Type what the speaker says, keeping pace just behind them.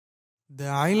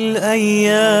دع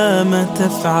الأيام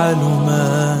تفعل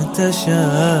ما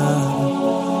تشاء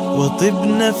وطب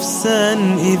نفسا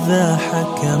إذا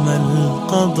حكم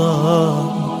القضاء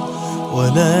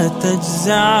ولا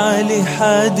تجزع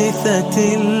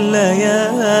لحادثة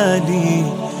الليالي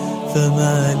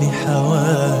فما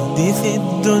لحوادث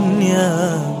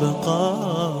الدنيا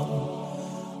بقاء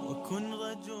وكن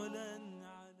رجلا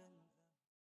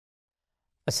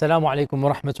Assalamu alaikum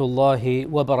wa rahmatullahi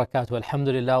wa barakatuh.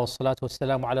 Alhamdulillah wa salatu wa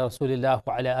salamu ala rasulillah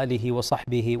wa ala alihi wa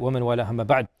sahbihi wa man wala amma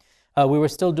ba'd. We were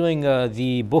still doing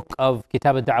the book of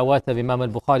Kitab al-Da'awat of Imam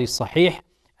al-Bukhari Sahih,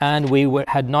 and we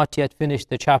had not yet finished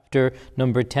the chapter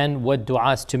number 10, what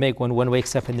du'as to make when one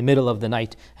wakes up in the middle of the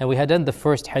night. And we had done the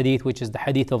first hadith, which is the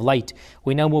hadith of light.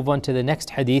 We now move on to the next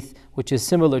hadith, which is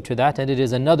similar to that, and it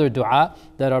is another du'a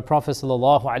that our Prophet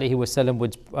ﷺ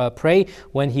would pray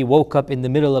when he woke up in the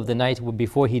middle of the night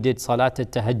before he did Salat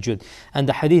al-Tahajjud. And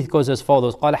the hadith goes as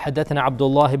follows: قال حدثنا عبد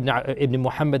الله ibn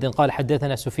محمد قال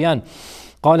حدثنا سفيان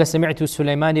قال سمعت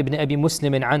سليمان بن أبي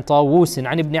مسلم عن طاووس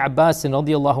عن ابن عباس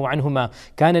رضي الله عنهما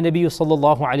كان النبي صلى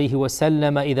الله عليه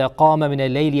وسلم إذا قام من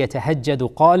الليل يتهجد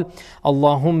قال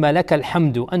اللهم لك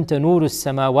الحمد أنت نور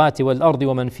السماوات والأرض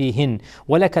ومن فيهن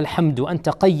ولك الحمد أنت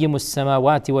قيم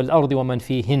السماوات والأرض ومن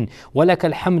فيهن ولك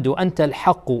الحمد أنت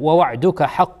الحق ووعدك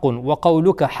حق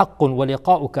وقولك حق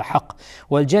ولقاؤك حق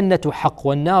والجنة حق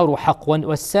والنار حق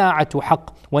والساعة حق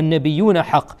والنبيون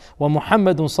حق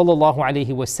ومحمد صلى الله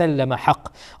عليه وسلم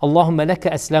حق اللهم لك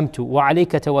أسلمت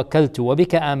وعليك توكلت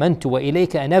وبك آمنت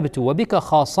وإليك أنبت وبك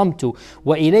خاصمت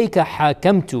وإليك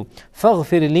حاكمت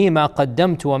فاغفر لي ما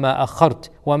قدمت وما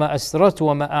أخرت وما أسررت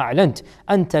وما أعلنت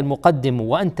أنت المقدم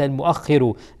وأنت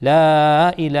المؤخر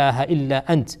لا إله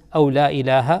إلا أنت أو لا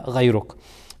إله غيرك.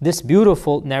 This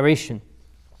beautiful narration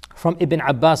from Ibn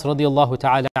Abbas radiallahu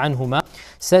ta'ala anhuma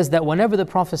says that whenever the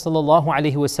Prophet sallallahu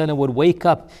alaihi wasallam would wake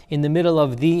up in the middle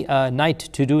of the night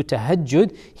to do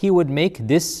tahajjud, he would make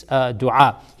this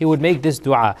dua. He would make this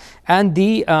dua. And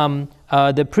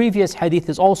the previous hadith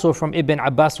is also from Ibn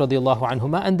Abbas radiallahu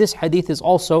anhuma, and this hadith is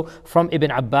also from Ibn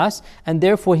Abbas, and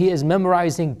therefore he is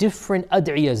memorizing different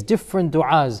ad'iyas, different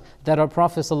du'as that our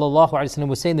Prophet sallallahu alaihi wasallam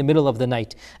would say in the middle of the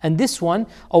night. And this one,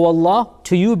 O Allah,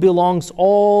 to you belongs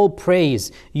all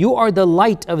praise. You are the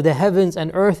light of the heavens and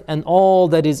earth and all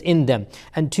that is in them.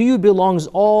 And to you belongs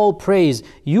all praise.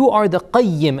 You are the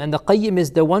Qayyim, and the Qayyim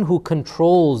is the one who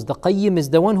controls. The Qayyim is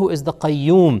the one who is the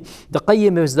Qayyum. The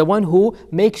Qayyim is the one who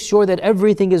makes sure that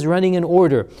everything is running in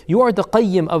order. You are the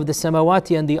Qayyim of the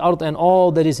Samawati and the Ard and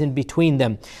all that is in between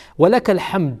them. وَلَكَ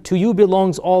الْحَمْدُ, to you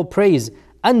belongs all praise.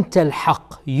 أَنْتَ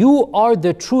الْحَقِّ, you are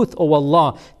the truth, O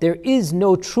Allah. There is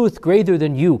no truth greater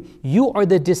than you. You are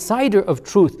the decider of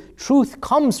truth. Truth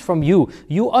comes from you.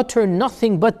 You utter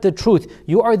nothing but the truth.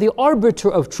 You are the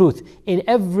arbiter of truth in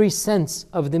every sense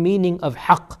of the meaning of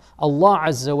haqq. Allah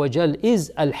Azza wa Jal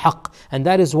is Al-Haq, and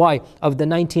that is why of the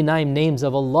 99 names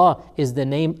of Allah is the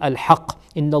name Al-Haq.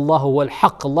 Inna Allah huwa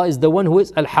Al-Haq. Allah is the one who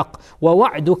is Al-Haq. Wa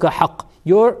wa'duka haq.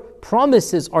 Your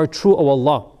promises are true, O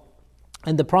Allah.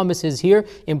 And the promises here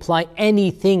imply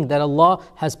anything that Allah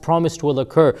has promised will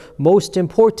occur. Most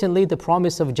importantly, the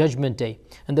promise of Judgment Day,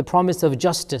 and the promise of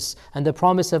justice, and the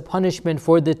promise of punishment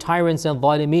for the tyrants and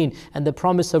zalimeen, and the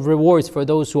promise of rewards for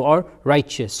those who are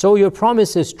righteous. So your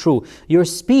promise is true. Your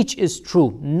speech is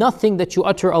true. Nothing that you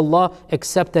utter, Allah,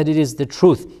 except that it is the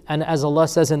truth. And as Allah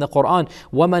says in the Quran,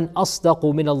 وَمَنْ أَصْدَقُ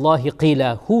مِنَ اللَّهِ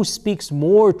قِيلًا, who speaks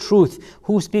more truth?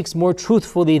 Who speaks more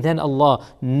truthfully than Allah?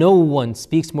 No one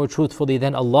speaks more truthfully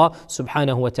than Allah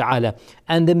subhanahu wa ta'ala.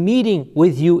 And the meeting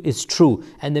with you is true.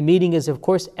 And the meeting is, of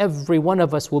course, every one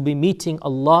of us will be meeting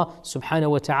Allah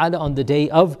subhanahu wa ta'ala on the day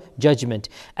of judgment.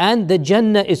 And the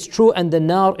Jannah is true, and the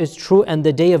Nar is true, and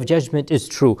the day of judgment is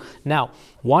true. Now,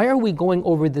 why are we going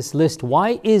over this list?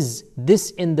 Why is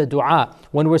this in the dua?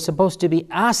 When we're supposed to be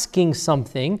asking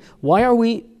something, why are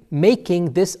we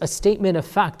making this a statement of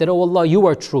fact that, oh Allah, you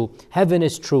are true, heaven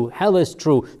is true, hell is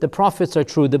true, the prophets are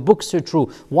true, the books are true?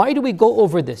 Why do we go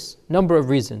over this? Number of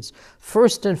reasons.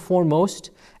 First and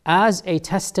foremost, as a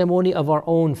testimony of our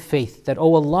own faith, that,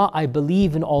 oh Allah, I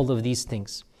believe in all of these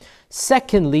things.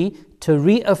 Secondly, to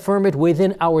reaffirm it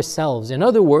within ourselves. In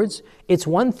other words, it's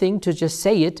one thing to just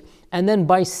say it, and then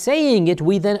by saying it,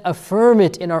 we then affirm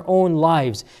it in our own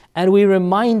lives. And we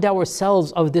remind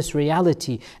ourselves of this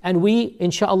reality. And we,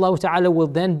 insha'Allah ta'ala, will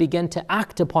then begin to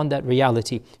act upon that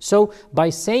reality. So by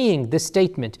saying this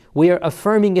statement, we are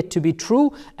affirming it to be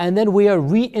true, and then we are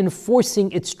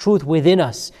reinforcing its truth within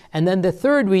us. And then the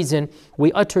third reason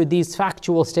we utter these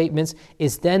factual statements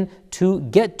is then to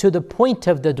get to the point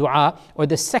of the dua, or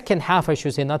the second half, I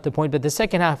should say, not the point, but the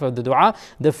second half of the dua.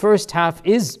 The first half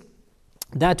is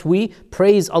that we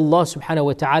praise Allah subhanahu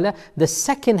wa ta'ala. The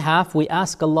second half, we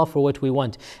ask Allah for what we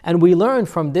want. And we learn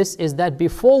from this is that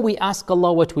before we ask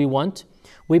Allah what we want,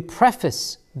 we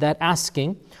preface that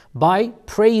asking by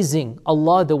praising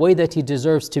Allah the way that He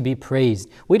deserves to be praised.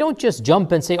 We don't just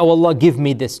jump and say, oh Allah, give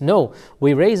me this. No,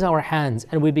 we raise our hands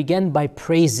and we begin by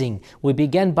praising. We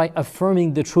begin by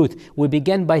affirming the truth. We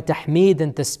begin by tahmeed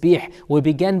and tasbih. We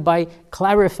begin by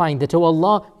clarifying that, oh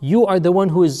Allah, you are the one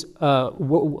who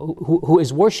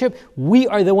is worship. We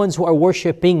are the ones who are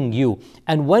worshipping you.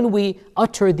 And when we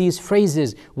utter these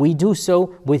phrases, we do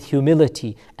so with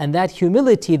humility. And that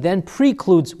humility then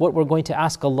precludes what we're going to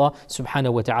ask Allah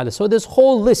subhanahu wa ta'ala. So this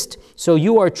whole list, so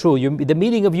you are true, the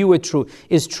meaning of you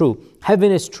is true,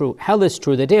 heaven is true, hell is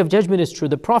true, the day of judgment is true,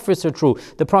 the prophets are true,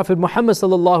 the Prophet Muhammad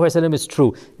sallallahu alaihi wasallam is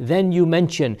true. Then you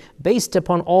mention, based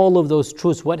upon all of those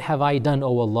truths, what have I done,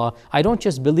 O Allah? I don't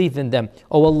just believe in them.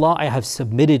 O Allah, I have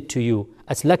submitted to you.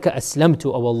 Aslaka aslamtu,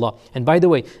 O Allah. And by the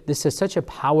way, this is such a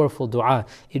powerful dua.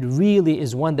 It really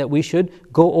is one that we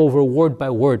should go over word by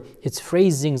word. Its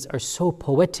phrasings are so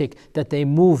poetic that they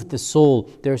move the soul.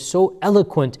 They're so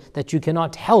eloquent that you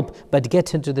cannot help but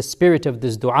get into the spirit of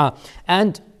this dua.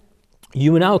 And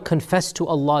you now confess to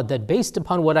Allah that based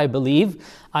upon what I believe,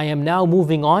 I am now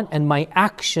moving on and my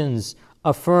actions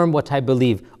affirm what I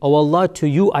believe. O Allah, to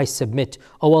you I submit.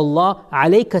 O Allah,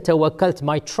 alayka tawakkalt,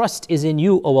 my trust is in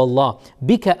you, O Allah.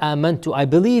 Bika amantu, I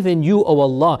believe in you, O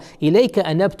Allah. Ilayka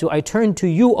anabtu, I turn to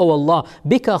you, O Allah.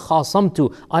 Bika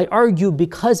khasamtu, I argue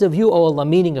because of you, O Allah.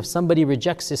 Meaning, if somebody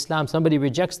rejects Islam, somebody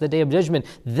rejects the Day of Judgment,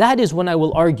 that is when I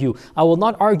will argue. I will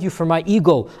not argue for my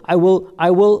ego. I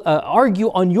will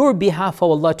argue on your behalf,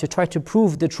 O Allah, to try to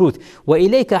prove the truth. Wa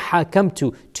ilayka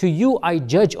hakamtu, to you I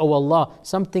judge, O Allah.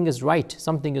 Something is right,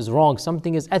 something is wrong,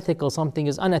 something is ethical, something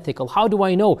is unethical. How do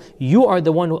I know? You are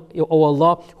the one, O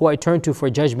Allah, who I turn to for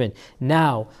judgment.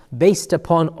 Now, based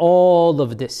upon all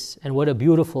of this, and what a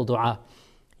beautiful dua,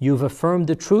 you've affirmed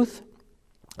the truth,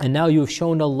 and now you've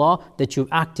shown Allah that you've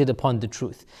acted upon the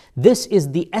truth. This is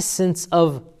the essence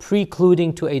of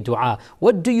precluding to a dua.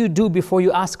 What do you do before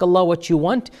you ask Allah what you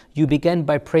want? You begin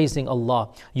by praising Allah.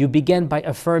 You begin by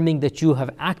affirming that you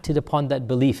have acted upon that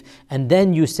belief. And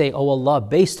then you say, oh Allah,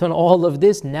 based on all of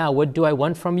this, now what do I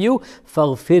want from you?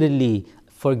 فَاغْفِرْ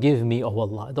Forgive me, O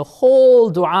Allah. The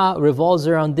whole dua revolves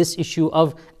around this issue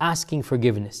of asking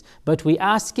forgiveness. But we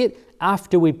ask it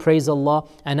after we praise Allah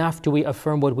and after we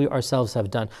affirm what we ourselves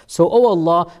have done. So, O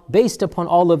Allah, based upon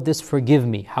all of this, forgive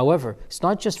me. However, it's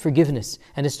not just forgiveness,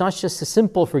 and it's not just a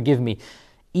simple forgive me.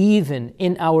 Even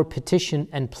in our petition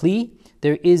and plea,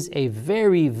 there is a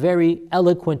very, very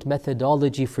eloquent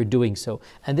methodology for doing so.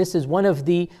 And this is one of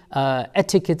the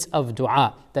etiquettes of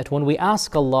dua, that when we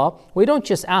ask Allah, we don't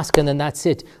just ask and then that's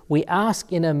it. We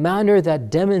ask in a manner that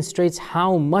demonstrates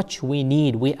how much we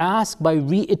need. We ask by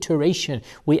reiteration.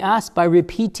 We ask by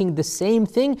repeating the same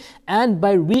thing and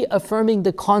by reaffirming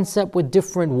the concept with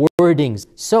different wordings.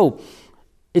 So,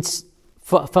 it's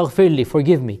فَاغْفِرْ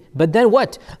forgive me. But then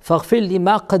what? فَاغْفِرْ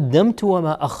مَا قَدَّمْتُ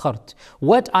وَمَا أَخَّرْتُ,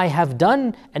 what I have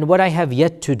done and what I have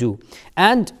yet to do.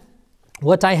 And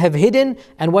what I have hidden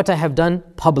and what I have done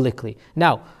publicly.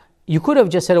 Now, you could have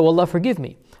just said, oh Allah, forgive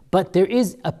me. But there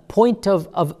is a point of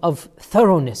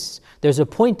thoroughness. There's a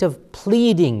point of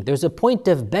pleading. There's a point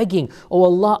of begging. Oh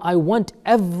Allah, I want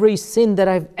every sin that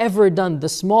I've ever done, the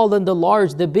small and the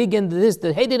large, the big and this,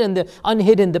 the hidden and the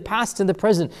unhidden, the past and the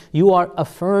present. You are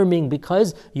affirming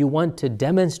because you want to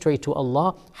demonstrate to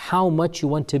Allah how much you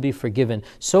want to be forgiven.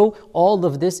 So all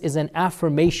of this is an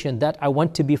affirmation that I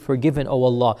want to be forgiven, oh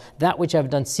Allah. That which I've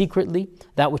done secretly,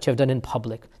 that which I've done in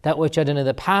public, that which I've done in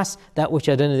the past, that which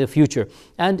I've done in the future.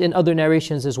 And in other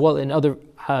narrations as well, in other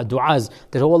du'as,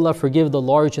 that oh Allah, forgive the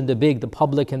large and the big, the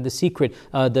public and the secret,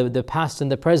 the past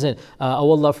and the present. Oh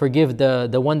Allah, forgive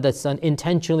the one that's done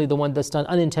intentionally, the one that's done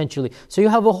unintentionally. So you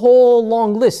have a whole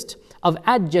long list of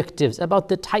adjectives about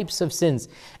the types of sins.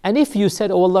 And if you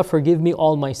said, oh Allah, forgive me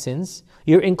all my sins,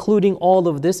 you're including all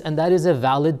of this, and that is a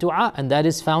valid dua, and that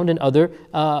is found in other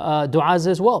du'as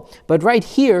as well. But right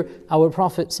here, our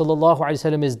Prophet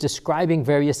ﷺ is describing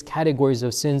various categories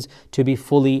of sins to be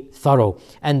fully thorough.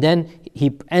 And then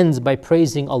he ends by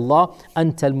praising Allah,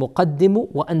 أَنْتَ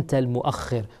الْمُقَدِّمُ وَأَنْتَ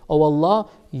الْمُؤَخِّرُ. Oh Allah,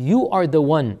 you are the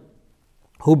one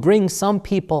who brings some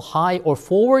people high or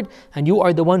forward, and you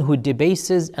are the one who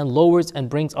debases and lowers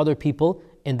and brings other people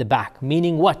in the back.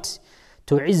 Meaning what?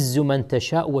 تُعِزُّ مَن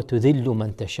تَشَاءُ وَتُذِلُّ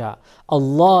مَن تَشَاءُ.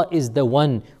 Allah is the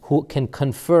one who can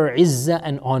confer izzah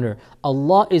and honor.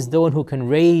 Allah is the one who can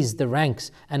raise the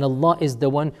ranks, and Allah is the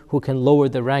one who can lower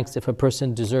the ranks if a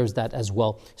person deserves that as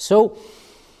well. So,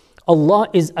 Allah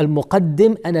is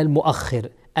al-muqaddim and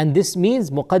al-mu'akhir. And this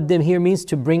means, muqaddim here means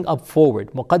to bring up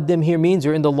forward. Muqaddim here means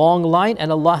you're in the long line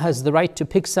and Allah has the right to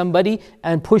pick somebody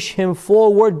and push him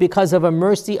forward because of a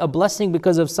mercy, a blessing,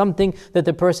 because of something that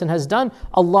the person has done.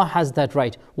 Allah has that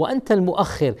right. وَأَنْتَ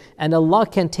الْمُؤَخِّرُ, and Allah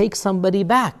can take somebody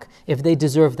back if they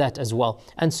deserve that as well.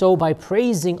 And so by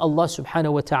praising Allah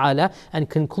subhanahu wa ta'ala and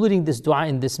concluding this dua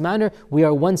in this manner, we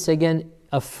are once again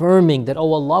affirming that,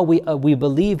 oh Allah, we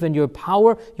believe in your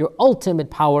power, your ultimate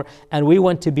power, and we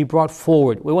want to be brought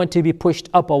forward. We want to be pushed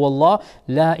up, oh Allah,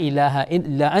 la ilaha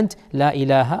illa ant, la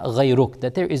ilaha ghayruk,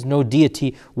 that there is no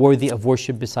deity worthy of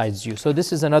worship besides you. So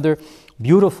this is another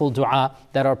beautiful dua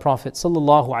that our Prophet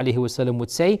sallallahu alaihi wasallam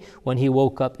would say when he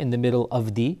woke up in the middle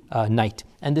of the night.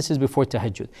 And this is before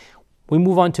tahajjud. We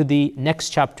move on to the next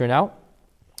chapter now.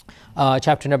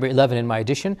 Chapter number 11 in my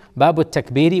edition, Babu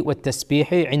Takbiri wa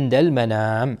Tasbihi Inda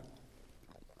al-Manam.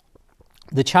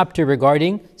 The chapter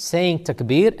regarding saying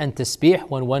takbir and tasbih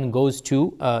when one goes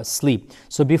to sleep.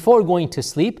 So before going to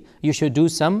sleep, you should do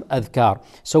some adhkar.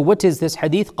 So what is this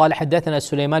hadith? قال حدثنا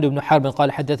سليمان بن حرب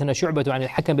قال حدثنا شعبة عن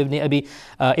الحكم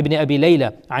ابن أبي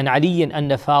ليلى عن علي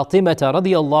أن فاطمة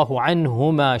رضي الله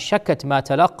عنهما شكت ما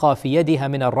تلقى في يدها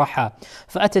من الرحى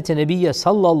فأتت النبي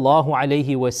صلى الله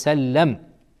عليه وسلم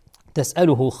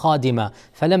تسأله خادما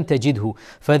فلم تجده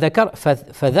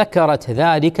فذكرت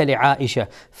ذلك لعائشة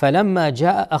فلما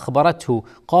جاء أخبرته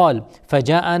قال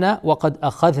فجاءنا وقد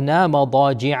أخذنا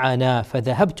مضاجعنا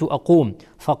فذهبت أقوم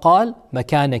فقال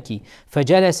مكانك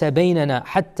فجلس بيننا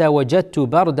حتى وجدت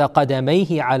برد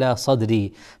قدميه على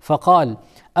صدري فقال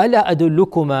ألا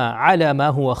أدلكما على ما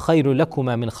هو خير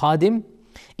لكما من خادم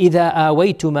إذا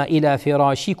آويتما إلى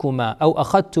فراشكما أو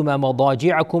أخذتما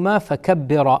مضاجعكما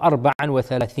فكبر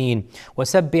 34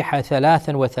 وسبح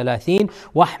 33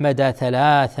 واحمد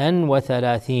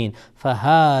 33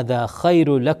 فهذا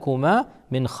خير لكما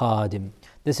من خادم.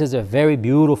 This is a very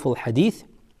beautiful hadith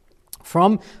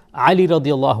from Ali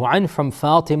radiallahu anh, from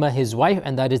Fatima, his wife,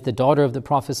 and that is the daughter of the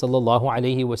Prophet sallallahu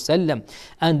alaihi wasallam.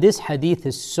 And this hadith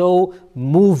is so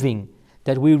moving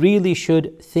that we really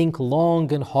should think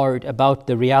long and hard about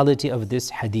the reality of this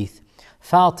hadith.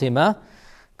 Fatima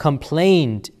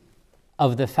complained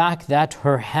of the fact that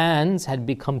her hands had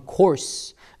become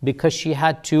coarse because she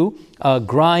had to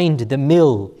grind the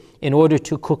mill in order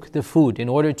to cook the food, in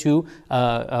order to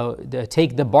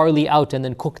take the barley out and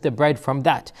then cook the bread from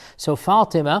that. So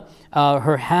Fatima,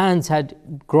 her hands had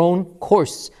grown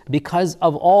coarse because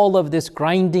of all of this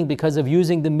grinding, because of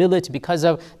using the millet, because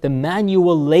of the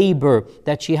manual labor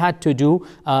that she had to do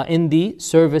in the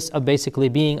service of basically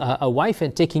being a wife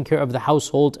and taking care of the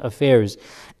household affairs.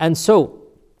 And so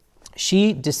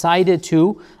she decided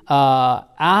to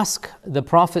ask the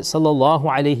Prophet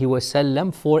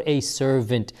ﷺ for a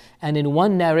servant. And in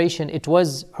one narration, it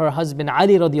was her husband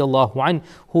Ali radiallahu anh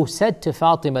who said to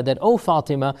Fatima that, oh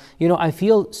Fatima, you know, I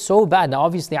feel so bad. Now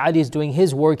obviously Ali is doing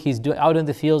his work, he's out in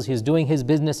the fields, he's doing his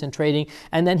business and trading,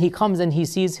 and then he comes and he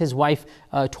sees his wife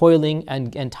toiling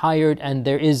and tired, and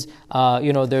there is,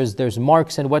 there's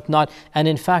marks and whatnot. And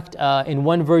in fact, in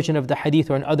one version of the hadith,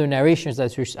 or in other narrations,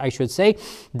 I should say,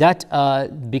 that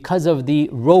because of the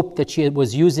rope that she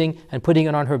was using and putting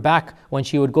it on her back when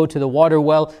she would go to the water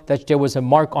well, that there was a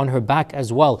mark on her back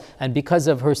as well. And because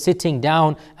of her sitting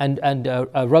down and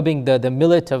rubbing the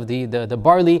millet of the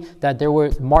barley, that there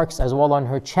were marks as well on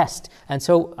her chest. And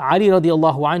so Ali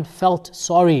radiallahu anh felt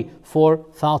sorry for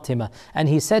Fatima. And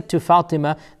he said to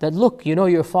Fatima that, look, you know,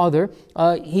 your father,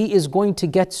 he is going to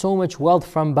get so much wealth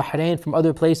from Bahrain, from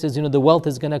other places, you know, the wealth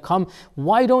is going to come.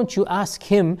 Why don't you ask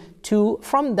him to,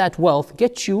 from that wealth,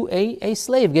 get you a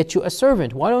slave, get you a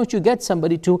servant? Why don't you get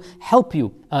somebody to help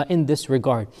you in this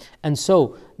regard? And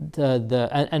so,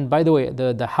 and by the way,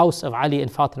 the house of Ali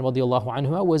and Fatima radiallahu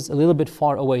anha was a little bit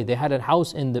far away. They had a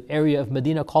house in the area of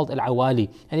Medina called Al-Awali,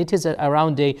 and it is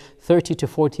around a 30 to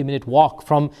 40 minute walk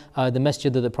from the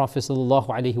masjid of the Prophet sallallahu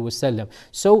alaihi wasallam.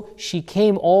 So she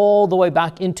came all the way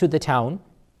back into the town,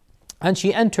 and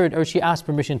she entered, or she asked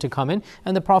permission to come in,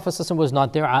 and the Prophet ﷺ was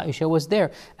not there, Aisha was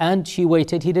there. And she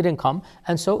waited, he didn't come.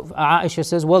 And so Aisha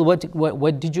says, well,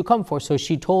 what did you come for? So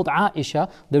she told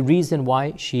Aisha the reason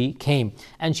why she came.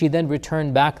 And she then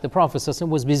returned back. The Prophet ﷺ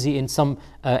was busy in some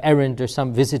errand or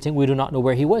some visiting. We do not know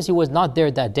where he was. He was not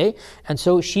there that day. And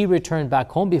so she returned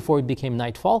back home before it became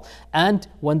nightfall. And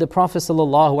when the Prophet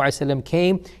ﷺ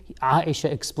came,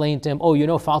 Aisha explained to him, oh, you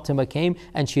know, Fatima came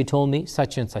and she told me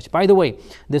such and such. By the way,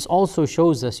 this also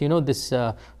shows us, you know, this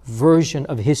version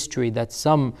of history that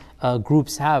some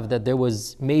groups have, that there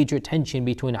was major tension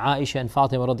between Aisha and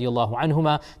Fatima radiallahu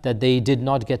anhuma, that they did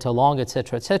not get along,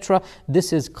 etc., etc.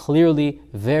 This is clearly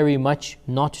very much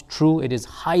not true. It is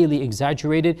highly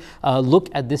exaggerated. Look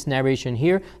at this narration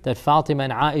here, that Fatima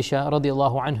and Aisha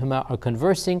radiallahu anhuma are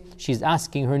conversing. She's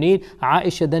asking her need.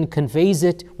 Aisha then conveys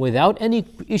it without any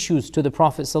issues to the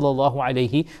Prophet sallallahu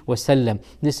alaihi wasallam.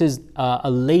 This is a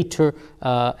later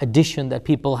addition that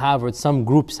people have, or some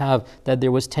groups have, that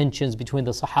there was tensions between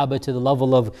the Sahaba to the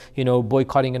level of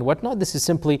boycotting and whatnot. This is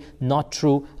simply not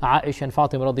true. Aisha and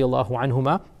Fatima radiallahu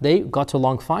anhuma, they got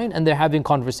along fine, and they're having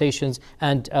conversations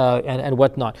and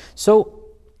whatnot. So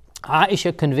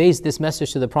Aisha conveys this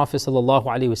message to the Prophet sallallahu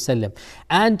alaihi wasallam,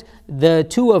 and the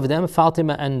two of them,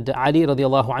 Fatima and Ali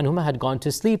radiallahu anhuma, had gone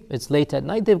to sleep. It's late at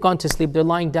night, they've gone to sleep, they're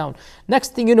lying down.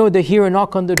 Next thing you know, they hear a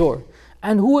knock on the door.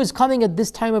 And who is coming at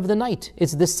this time of the night?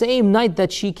 It's the same night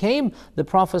that she came. The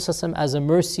Prophet ﷺ, as a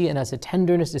mercy and as a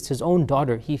tenderness, it's his own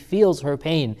daughter. He feels her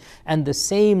pain. And the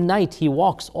same night he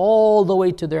walks all the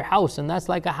way to their house, and that's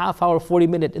like a half hour, 40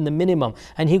 minutes in the minimum.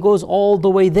 And he goes all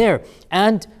the way there.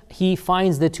 And he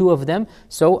finds the two of them.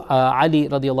 So Ali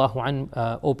radiallahu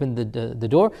anh opened the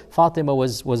door. Fatima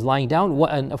was lying down,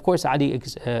 and of course Ali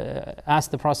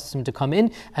asked the Prophet to come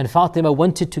in, and Fatima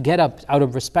wanted to get up out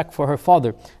of respect for her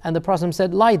father, and the Prophet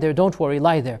said, lie there, don't worry,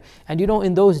 lie there. And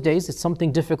in those days, it's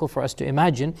something difficult for us to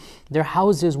imagine. Their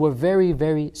houses were very,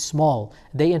 very small.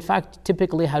 They in fact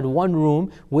typically had one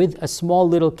room with a small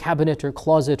little cabinet or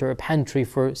closet or a pantry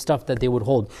for stuff that they would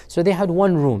hold. So they had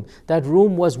one room. That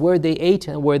room was where they ate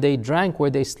and where they drank, where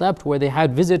they slept, where they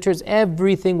had visitors.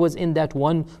 Everything was in that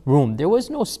one room. There was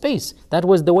no space. That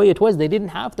was the way it was. They didn't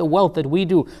have the wealth that we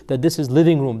do, that this is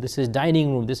living room, this is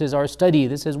dining room, this is our study,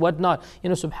 this is whatnot.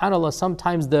 SubhanAllah,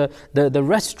 sometimes the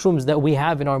restrooms that we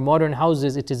have in our modern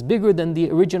houses, it is bigger than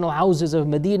the original houses of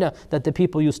Medina that the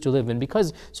people used to live in,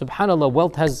 because subhanAllah,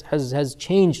 wealth has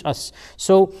changed us.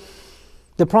 So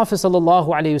the Prophet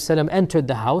ﷺ entered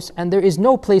the house, and there is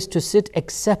no place to sit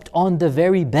except on the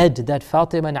very bed that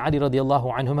Fatima and Ali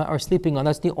radiallahu anhuma are sleeping on.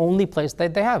 That's the only place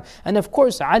that they have. And of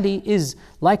course, Ali is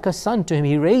like a son to him.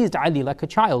 He raised Ali like a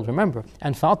child, remember.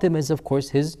 And Fatima is of course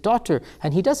his daughter.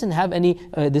 And he doesn't have any,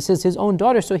 this is his own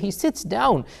daughter. So he sits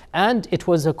down, and it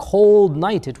was a cold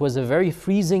night. It was a very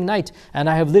freezing night. And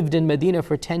I have lived in Medina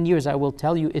for 10 years. I will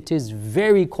tell you, it is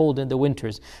very cold in the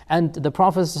winters. And the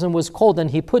Prophet ﷺ was cold, and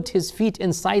he put his feet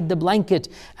inside the blanket,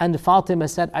 and Fatima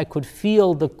said, I could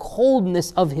feel the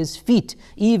coldness of his feet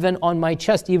even on my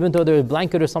chest, even though there was a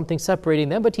blanket or something separating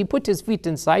them. But he put his feet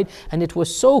inside, and it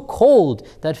was so cold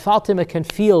that Fatima can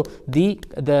feel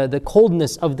the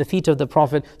coldness of the feet of the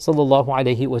Prophet sallallahu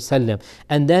alaihi wasallam.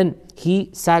 And then he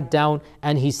sat down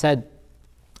and he said,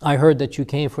 I heard that you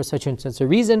came for such and such a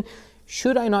reason.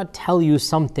 Should I not tell you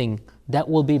something that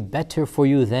will be better for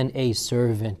you than a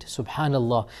servant?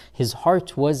 Subhanallah, his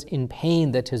heart was in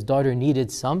pain that his daughter needed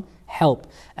some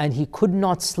help, and he could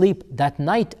not sleep that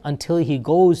night until he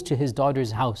goes to his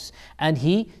daughter's house and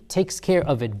he takes care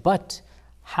of it. But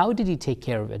how did he take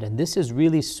care of it? And this is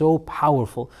really so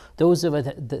powerful. Those of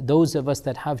us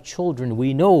that have children,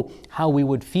 we know how we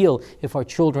would feel if our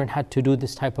children had to do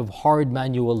this type of hard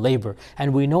manual labor.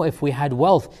 And we know if we had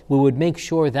wealth, we would make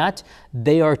sure that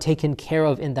they are taken care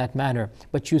of in that manner.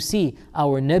 But you see,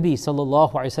 our Nabi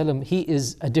sallallahu alaihi wasallam, he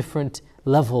is a different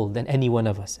level than any one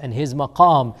of us, and his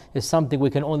maqam is something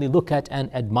we can only look at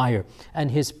and admire.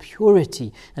 And his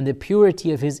purity and the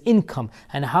purity of his income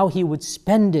and how he would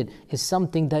spend it is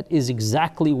something that is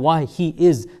exactly why he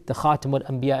is the Khatam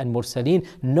al-Anbiya and Mursaleen.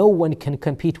 No one can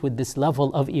compete with this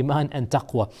level of iman and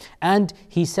taqwa. And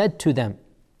he said to them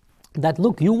that,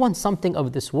 look, you want something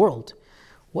of this world.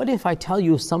 What if I tell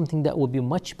you something that will be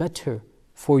much better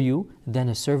for you than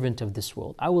a servant of this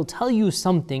world? I will tell you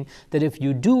something that if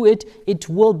you do it, it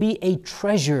will be a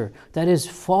treasure that is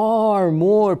far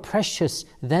more precious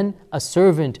than a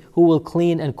servant who will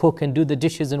clean and cook and do the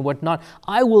dishes and whatnot.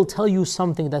 I will tell you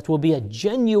something that will be a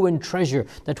genuine treasure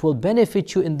that will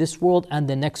benefit you in this world and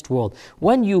the next world.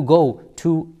 When you go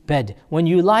to bed, when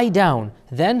you lie down,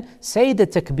 then say the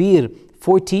takbir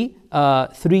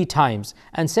 43 times,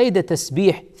 and say the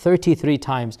tasbih 33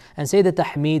 times, and say the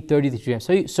tahmeed 33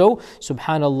 times. So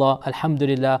subhanallah,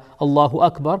 alhamdulillah, Allahu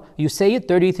Akbar, you say it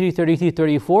 33, 33,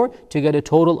 34 to get a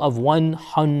total of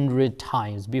 100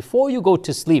 times. Before you go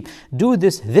to sleep, do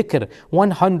this dhikr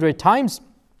 100 times.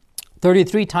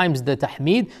 33 times the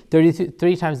tahmeed,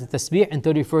 33 times the tasbih, and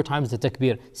 34 times the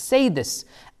takbir. Say this,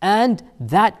 and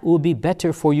that will be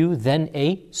better for you than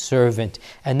a servant.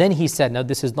 And then he said, now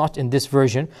this is not in this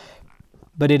version,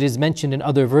 but it is mentioned in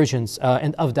other versions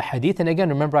of the hadith. And again,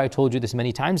 remember I told you this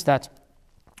many times, that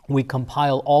we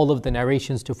compile all of the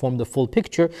narrations to form the full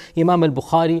picture. Imam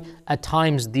al-Bukhari, at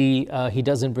times he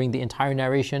doesn't bring the entire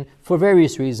narration for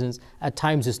various reasons. At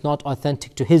times it's not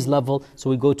authentic to his level, so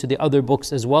we go to the other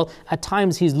books as well. At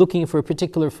times he's looking for a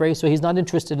particular phrase, so he's not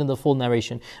interested in the full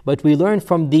narration. But we learn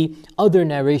from the other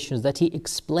narrations that he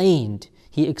explained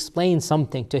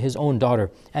something to his own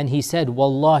daughter. And he said,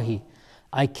 Wallahi,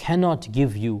 I cannot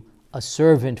give you a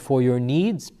servant for your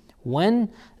needs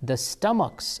when the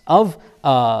stomachs of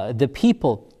the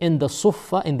people in the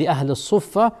Suffah, in the Ahl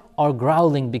al-Suffah, are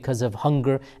growling because of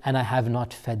hunger and I have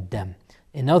not fed them.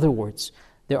 In other words,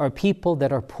 there are people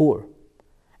that are poor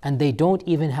and they don't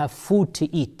even have food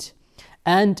to eat.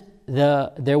 And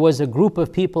there was a group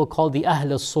of people called the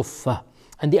Ahl al-Suffah.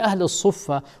 And the Ahl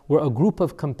al-Suffah were a group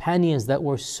of companions that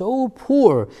were so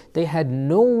poor, they had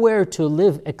nowhere to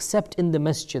live except in the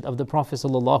masjid of the Prophet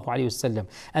ﷺ.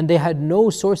 And they had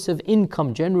no source of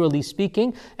income, generally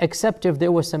speaking, except if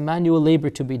there was some manual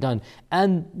labor to be done.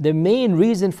 And the main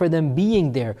reason for them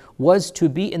being there was to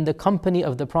be in the company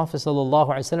of the Prophet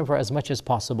ﷺ for as much as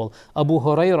possible. Abu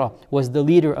Hurairah was the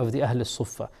leader of the Ahl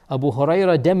al-Suffah. Abu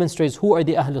Hurairah demonstrates who are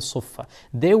the Ahl al-Suffah.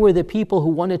 They were the people who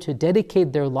wanted to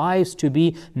dedicate their lives to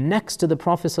be next to the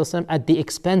Prophet ﷺ at the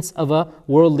expense of a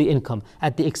worldly income,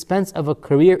 at the expense of a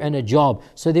career and a job.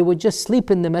 So they would just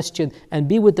sleep in the masjid and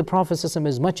be with the Prophet ﷺ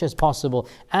as much as possible.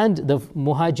 And the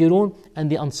Muhajirun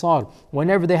and the Ansar,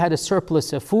 whenever they had a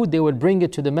surplus of food, they would bring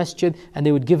it to the masjid and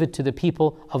they would give it to the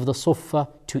people of the Suffah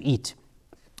to eat.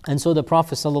 And so the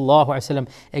Prophet ﷺ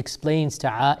explains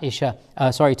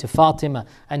to Fatima,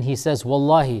 and he says,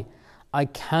 Wallahi, I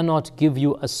cannot give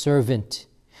you a servant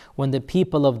when the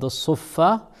people of the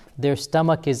Suffah, their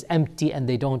stomach is empty and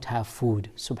they don't have food.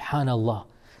 Subhanallah.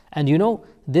 And you know,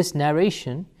 this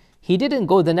narration, he didn't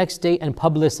go the next day and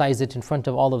publicize it in front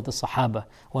of all of the Sahaba.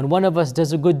 When one of us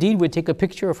does a good deed, we take a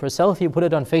picture of herself, he put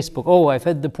it on Facebook. Oh, I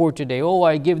fed the poor today. Oh,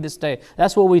 I give this day.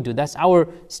 That's what we do. That's our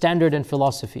standard and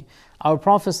philosophy. Our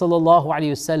Prophet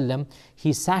ﷺ,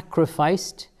 he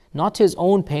sacrificed not his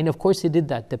own pain, of course he did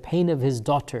that, the pain of his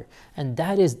daughter. And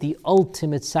that is the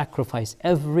ultimate sacrifice.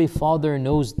 Every father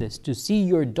knows this. To see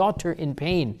your daughter in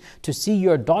pain, to see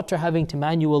your daughter having to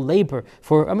manual labor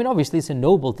for, obviously it's a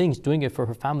noble thing, he's doing it for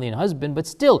her family and husband, but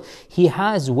still, he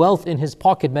has wealth in his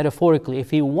pocket metaphorically.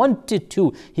 If he wanted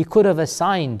to, he could have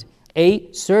assigned a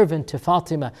servant to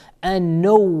Fatima, and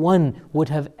no one would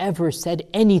have ever said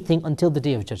anything until the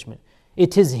Day of Judgment.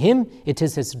 It is him, it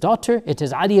is his daughter, it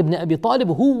is Ali ibn Abi Talib.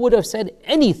 Who would have said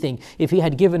anything if he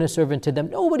had given a servant to them?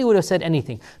 Nobody would have said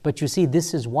anything. But you see,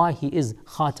 this is why he is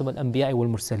Khatam al-Anbiya wal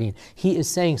Mursaleen. He is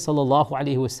saying, sallallahu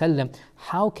alayhi wasallam,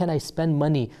 how can I spend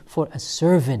money for a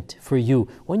servant for you?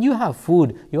 When you have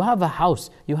food, you have a house,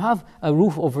 you have a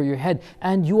roof over your head,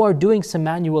 and you are doing some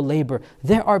manual labor.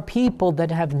 There are people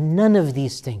that have none of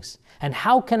these things. And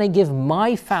how can I give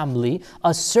my family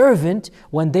a servant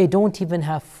when they don't even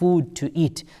have food to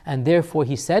eat? And therefore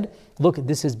he said, look,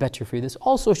 this is better for you. This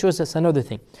also shows us another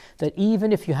thing, that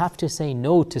even if you have to say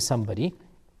no to somebody,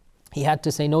 he had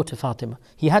to say no to Fatima.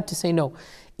 He had to say no.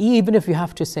 Even if you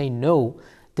have to say no,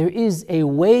 there is a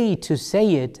way to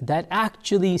say it that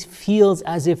actually feels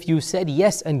as if you said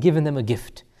yes and given them a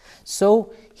gift.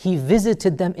 So he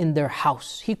visited them in their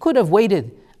house. He could have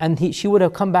waited and she would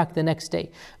have come back the next day.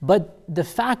 But the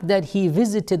fact that he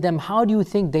visited them, how do you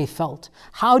think they felt?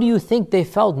 How do you think they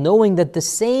felt knowing that the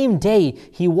same day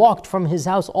he walked from his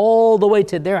house all the way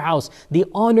to their house? The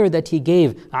honor that he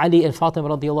gave Ali and Fatima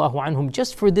radiallahu anhum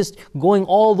just for this, going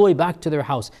all the way back to their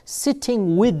house,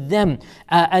 sitting with them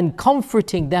and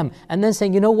comforting them, and then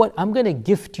saying, you know what, I'm going to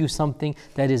gift you something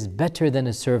that is better than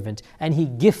a servant. And he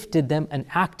gifted them an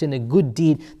act and a good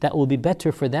deed that will be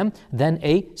better for them than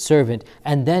a servant.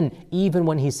 And then even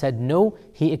when he said no,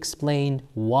 he explained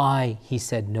why he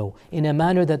said no in a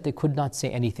manner that they could not say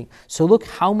anything. So look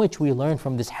how much we learn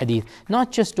from this hadith.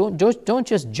 Not just don't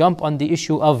just jump on the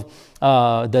issue of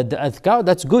the adhkar.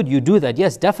 That's good, you do that.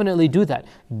 Yes, definitely do that.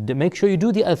 Make sure you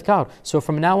do the adhkar. So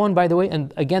from now on, by the way,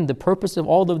 and again, the purpose of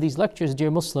all of these lectures,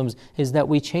 dear Muslims, is that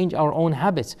we change our own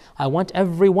habits. I want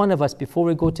every one of us, before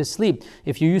we go to sleep,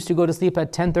 if you used to go to sleep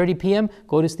at 10:30 p.m.,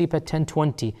 go to sleep at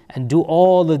 10:20 and do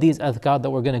all of these adhkar that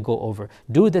we're going to go over.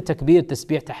 Do the takbir,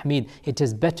 tasbih, tahmeed. It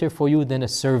is better for you than a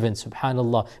servant,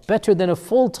 subhanallah. Better than a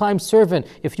full-time servant.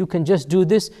 If you can just do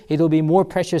this, it'll be more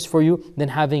precious for you than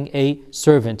having a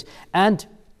servant. And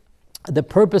the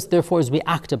purpose, therefore, is we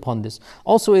act upon this.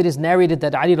 Also, it is narrated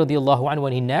that Ali radiallahu anhu,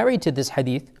 when he narrated this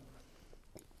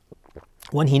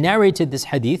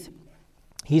hadith,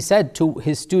 he said to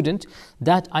his student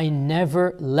that I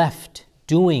never left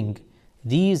doing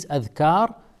these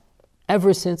adhkar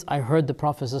ever since I heard the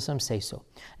Prophet ﷺ say so.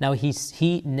 Now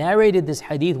he narrated this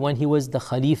hadith when he was the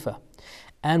Khalifa.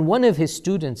 And one of his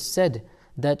students said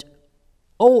that,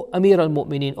 "O Amir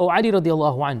al-Mu'mineen, O Ali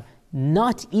radiallahu anh,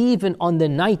 not even on the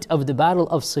night of the Battle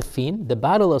of Siffin." The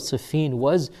Battle of Siffin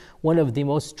was one of the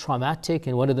most traumatic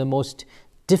and one of the most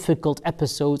difficult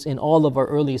episodes in all of our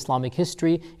early Islamic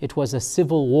history. It was a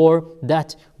civil war that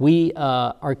we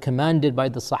are commanded by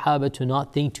the Sahaba to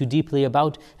not think too deeply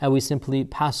about, and we simply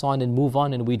pass on and move on,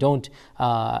 and we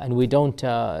don't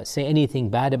say anything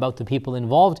bad about the people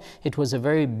involved. It was a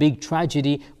very big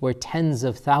tragedy where tens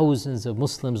of thousands of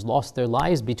Muslims lost their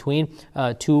lives between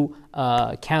two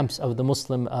camps of the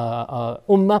Muslim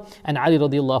ummah, and Ali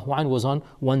radiallahu anhu was on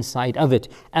one side of it.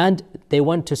 And they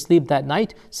went to sleep that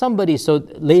night. So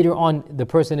later on, the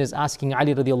person is asking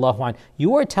Ali radiallahu anhu,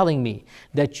 "You are telling me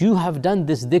that you have done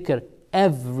this dhikr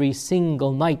every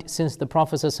single night since the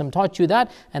Prophet ﷺ taught you that?"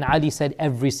 And Ali said,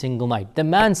 "Every single night." The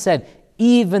man said,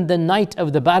 "Even the night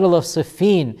of the Battle of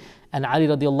Siffin." And Ali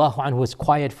radiallahu anhu was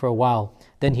quiet for a while.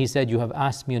 Then he said, "You have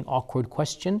asked me an awkward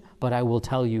question, but I will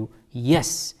tell you,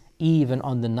 yes, even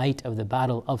on the night of the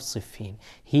Battle of Siffin."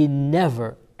 He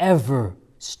never ever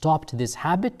stopped this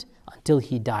habit until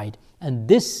he died. And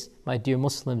this, my dear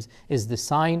Muslims, is the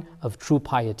sign of true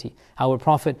piety. Our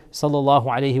Prophet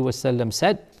ﷺ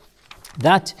said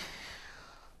that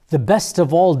the best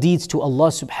of all deeds to Allah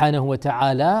subhanahu wa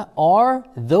ta'ala are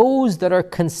those that are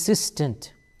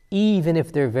consistent, even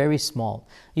if they're very small.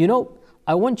 You know,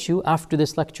 I want you, after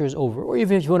this lecture is over, or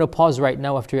even if you want to pause right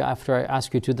now after I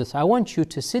ask you to this, I want you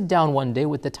to sit down one day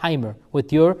with the timer,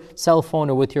 with your cell phone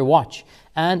or with your watch,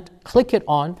 and click it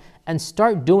on and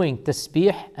start doing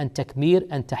tasbih and takbir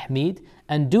and tahmeed,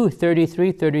 and do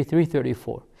 33, 33,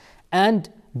 34. And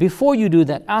before you do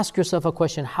that, ask yourself a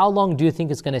question: how long do you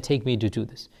think it's going to take me to do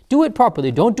this? Do it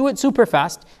properly. Don't do it super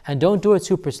fast and don't do it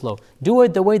super slow. Do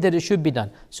it the way that it should be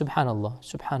done. Subhanallah,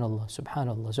 Subhanallah,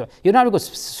 Subhanallah. You don't have to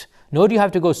go nor do you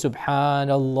have to go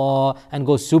Subhanallah and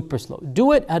go super slow.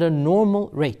 Do it at a normal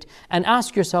rate and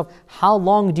ask yourself, how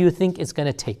long do you think it's going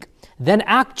to take? Then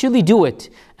actually do it,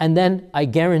 and then I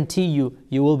guarantee you,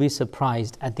 you will be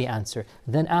surprised at the answer.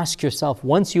 Then ask yourself,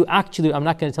 once you actually, I'm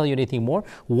not going to tell you anything more,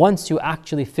 once you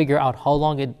actually figure out how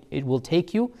long it will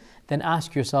take you, then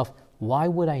ask yourself, why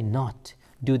would I not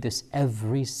do this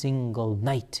every single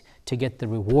night to get the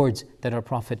rewards that our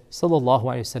Prophet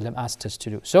ﷺ asked us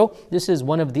to do? So this is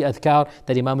one of the adhkar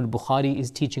that Imam al-Bukhari is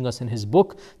teaching us in his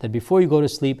book, that before you go to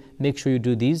sleep, make sure you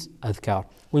do these adhkar.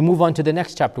 We move on to the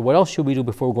next chapter. What else should we do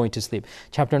before going to sleep?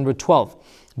 Chapter number 12.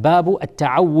 Babu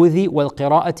at-ta'awudhi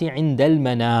wal-qira'ati 'inda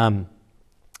al-manam.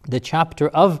 The chapter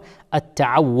of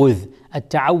at-ta'awudh.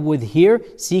 At-ta'awudh here,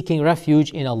 seeking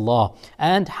refuge in Allah.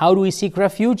 And how do we seek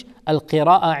refuge?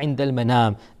 Al-qira'a 'inda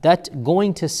al-manam. That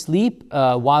going to sleep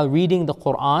while reading the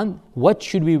Quran, what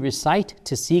should we recite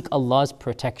to seek Allah's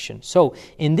protection? So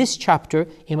in this chapter,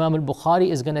 Imam al-Bukhari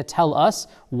is going to tell us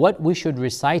what we should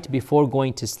recite before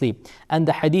going to sleep. And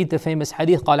the hadith, the famous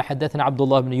hadith, قال حدثنا عبد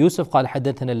الله بن يوسف قال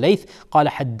حدثنا الليث قال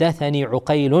حدثني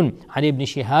عقيل عن ابن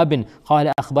شهاب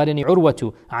قال أخبرني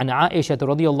عروة عن عائشة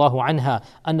رضي الله عنها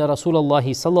أن رسول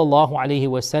الله صلى الله عليه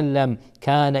وسلم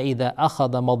كان إذا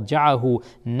أخذ مضجعه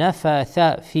نفث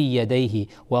في يديه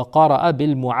وقرأ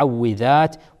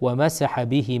بالمعوذات ومسح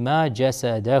بهما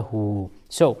جسده.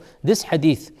 So this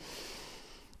hadith,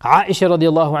 Aisha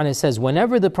radiallahu anha says,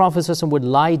 whenever the Prophet ﷺ would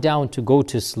lie down to go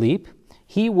to sleep,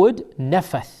 he would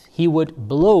nafath, he would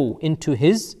blow into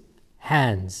his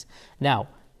hands. Now,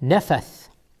 nafath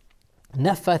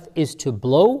is to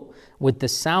blow with the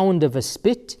sound of a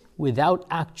spit without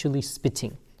actually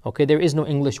spitting. Okay, there is no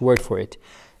English word for it.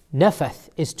 Nafath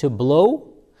is to blow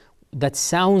that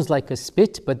sounds like a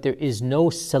spit, but there is no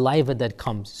saliva that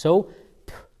comes. So,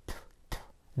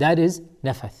 that is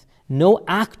nafath. No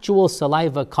actual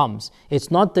saliva comes. It's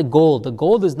not the goal. The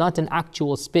goal is not an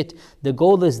actual spit. The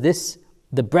goal is this,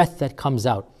 the breath that comes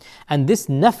out. And this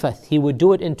nafath, he would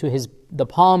do it into the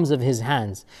palms of his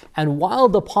hands. And while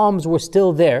the palms were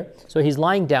still there, so he's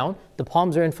lying down, the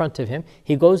palms are in front of him,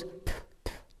 he goes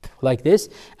like this,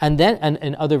 and then, and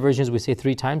in other versions we say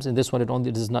 3 times, in this one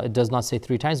it does not say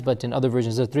 3 times, but in other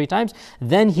versions it's 3 times.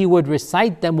 Then he would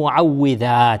recite the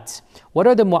mu'awwidhat. What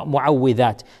are the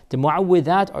mu'awwidhat? The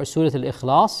mu'awwidhat are Surah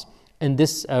Al-Ikhlas. In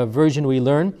this version we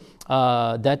learn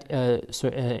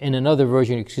in another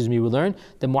version, we learn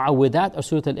the mu'awwidhat are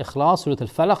Surah Al-Ikhlas, Surah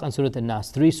Al-Falaq and Surah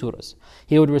Al-Nas, 3 surahs.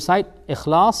 He would recite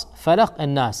Ikhlas, Falaq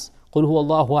and Nas. قُلْ هُوَ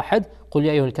اللَّهُ أَحَدٌ قُلْ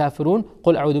يَا أَيُّهَا الْكَافِرُونَ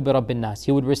قُلْ أَعُوذُ بِرَبِّ النَّاسِ.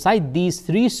 He would recite these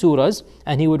 3 surahs,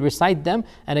 and he would recite them,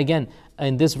 and again,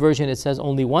 in this version it says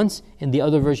only once, in the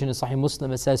other version in Sahih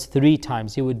Muslim it says 3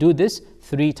 times. He would do this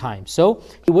 3 times. So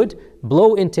he would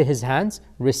blow into his hands,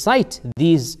 recite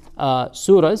these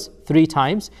surahs 3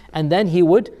 times, and then he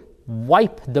would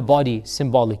wipe the body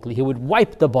symbolically. He would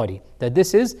wipe the body. That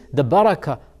this is the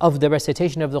barakah of the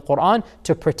recitation of the Quran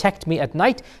to protect me at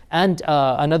night. And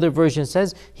another version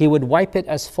says he would wipe it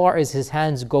as far as his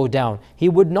hands go down. He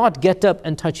would not get up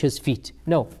and touch his feet.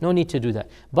 No need to do that.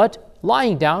 But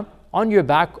lying down on your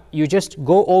back, you just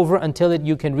go over until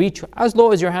you can reach as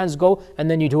low as your hands go, and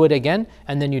then you do it again,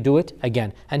 and then you do it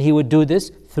again. And he would do this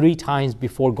 3 times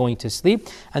before going to sleep.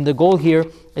 And the goal here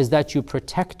is that you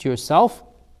protect yourself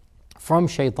from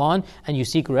shaitan, and you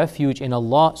seek refuge in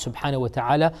Allah subhanahu wa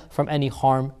ta'ala from any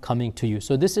harm coming to you.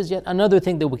 So this is yet another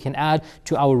thing that we can add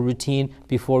to our routine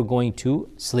before going to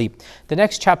sleep. The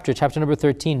next chapter, chapter number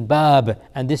 13, Bab,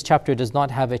 and this chapter does not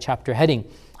have a chapter heading.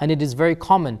 And it is very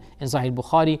common in Sahih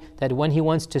Al-Bukhari that when he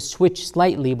wants to switch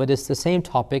slightly, but it's the same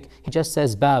topic, he just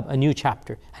says Bab, a new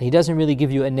chapter. And he doesn't really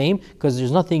give you a name because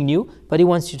there's nothing new, but he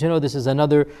wants you to know this is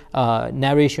another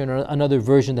narration or another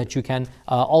version that you can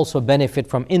also benefit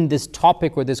from in this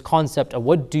topic or this concept of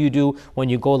what do you do when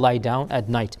you go lie down at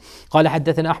night. قال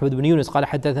حدثنا أحمد بن يونس قال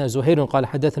حدثنا زهير قال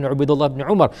حدثنا عبيد الله بن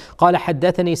عمر قال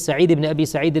حدثني سعيد بن أبي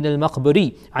سعيد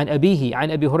المقبري عن أبيه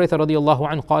عن أبي هريرة رضي الله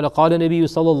عنه قال قال النبي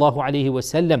صلى الله عليه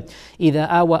وسلم إذا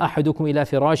آوى أحدكم إلى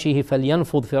فراشه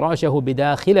فلينفض فراشه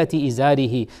بداخلة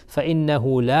إزاره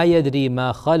فإنه لا يدري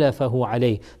ما خلفه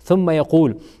عليه ثم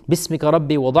يقول باسمك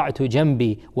ربي وضعت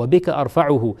جنبي وبك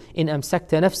أرفعه إن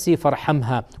أمسكت نفسي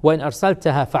فارحمها وإن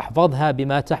أرسلتها فاحفظها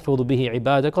بما تحفظ به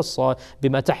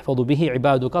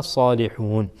عبادك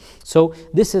الصالحون. So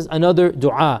this is another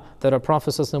dua that our Prophet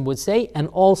ﷺ would say, and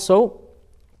also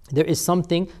there is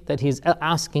something that he's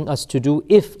asking us to do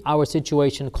if our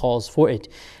situation calls for it.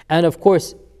 And of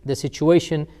course, the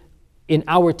situation in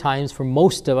our times for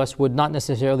most of us would not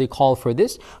necessarily call for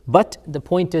this, but the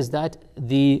point is that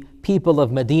the people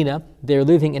of Medina, they're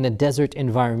living in a desert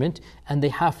environment and they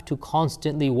have to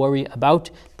constantly worry about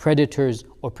predators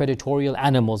or predatorial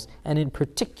animals. And in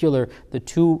particular, the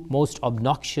 2 most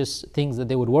obnoxious things that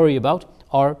they would worry about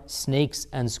are snakes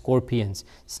and scorpions.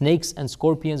 Snakes and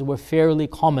scorpions were fairly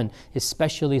common,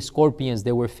 especially scorpions.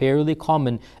 They were fairly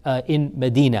common in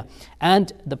Medina.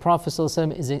 And the Prophet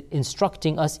ﷺ is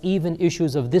instructing us even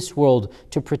issues of this world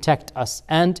to protect us.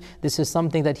 And this is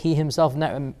something that he himself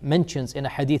mentions in a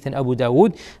hadith in Abu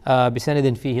Dawood,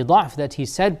 بِسَنَدٍ فِيهِ ضَعْفٍ, that he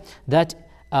said that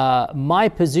my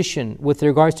position with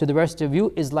regards to the rest of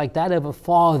you is like that of a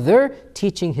father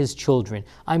teaching his children.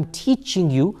 I'm teaching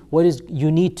you what is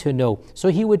you need to know. So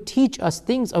he would teach us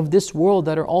things of this world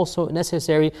that are also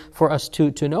necessary for us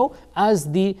to know.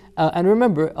 And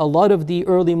remember, a lot of the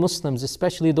early Muslims,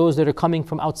 especially those that are coming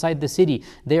from outside the city,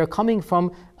 they are coming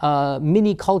from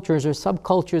mini cultures or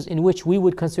subcultures in which we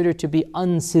would consider to be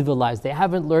uncivilized. They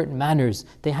haven't learned manners.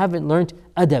 They haven't learned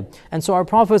adab. And so our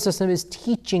Prophet ﷺ is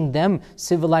teaching them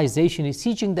civilization. He's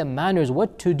teaching them manners,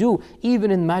 what to do,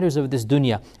 even in matters of this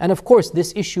dunya. And of course,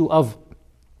 this issue of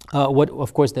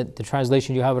the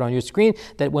translation, you have it on your screen,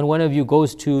 that when one of you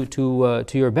goes to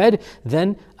your bed,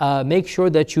 then make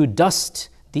sure that you dust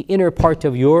the inner part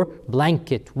of your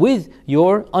blanket with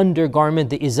your undergarment,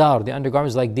 the izar. The undergarment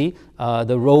is like the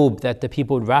robe that the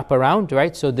people would wrap around,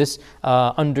 right? So this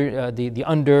the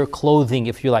underclothing,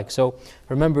 if you like. So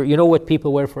remember, you know what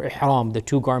people wear for ihram, the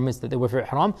 2 garments that they wear for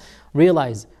ihram?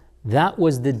 Realize that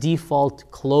was the default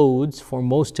clothes for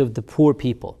most of the poor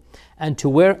people. And to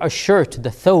wear a shirt, the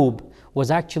thobe, was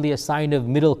actually a sign of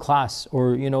middle class,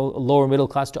 or lower middle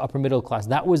class to upper middle class.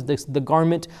 That was the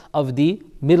garment of the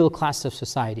middle class of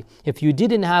society. If you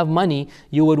didn't have money,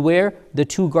 you would wear the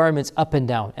 2 garments up and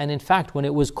down. And in fact, when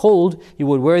it was cold, you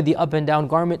would wear the up and down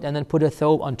garment and then put a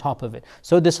thobe on top of it.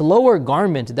 So this lower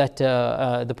garment that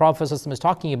the Prophet ﷺ is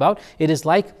talking about, it is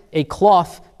like a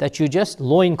cloth that you just,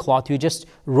 loincloth, you just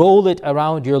roll it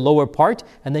around your lower part,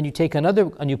 and then you take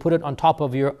another and you put it on top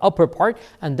of your upper part,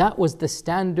 and that was the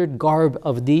standard garb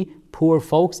of the poor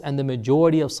folks, and the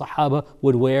majority of Sahaba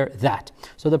would wear that.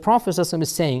 So the Prophet ﷺ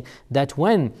is saying that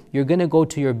when you're going to go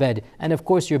to your bed, and of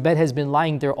course your bed has been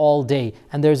lying there all day,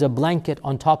 and there's a blanket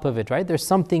on top of it, right? There's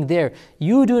something there.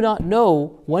 You do not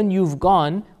know when you've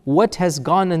gone what has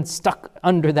gone and stuck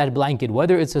under that blanket,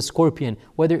 whether it's a scorpion,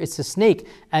 whether it's a snake.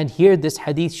 And here this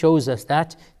hadith shows us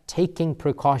that taking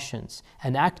precautions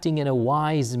and acting in a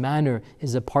wise manner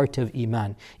is a part of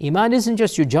Iman. Iman isn't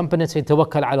just you jump in and say,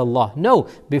 Tawakkal ala Allah. No,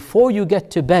 before you get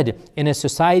to bed in a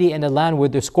society and a land where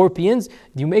there's scorpions,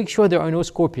 you make sure there are no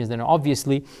scorpions. And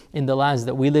obviously, in the lands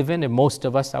that we live in, and most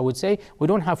of us, I would say, we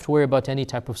don't have to worry about any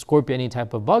type of scorpion, any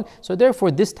type of bug. So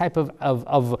therefore, this type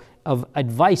of of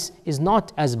advice is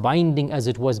not as binding as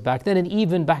it was back then. And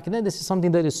even back then, this is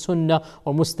something that is sunnah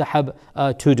or mustahab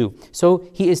to do. So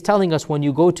he is telling us, when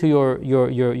you go to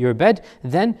your bed,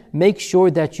 then make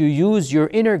sure that you use your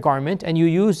inner garment and you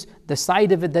use the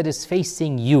side of it that is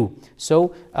facing you.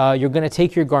 So you're going to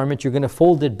take your garment, you're going to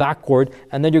fold it backward,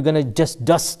 and then you're going to just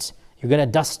dust. You're going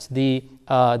to dust the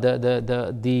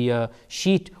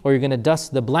sheet, or you're going to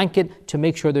dust the blanket to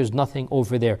make sure there's nothing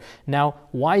over there. Now,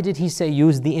 why did he say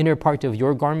use the inner part of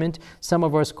your garment? Some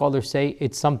of our scholars say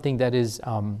it's something that is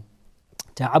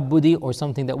ta'abbudi, or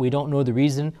something that we don't know the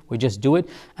reason, we just do it.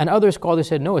 And other scholars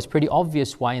said no, it's pretty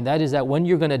obvious why, and that is that when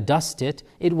you're going to dust it,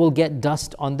 it will get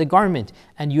dust on the garment,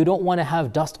 and you don't want to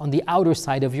have dust on the outer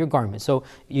side of your garment. So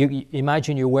you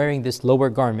imagine you're wearing this lower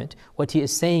garment. What he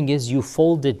is saying is you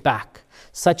fold it back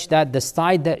such that the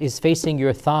side that is facing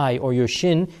your thigh or your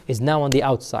shin is now on the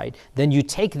outside. Then you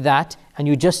take that and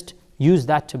you just use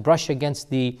that to brush against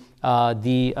the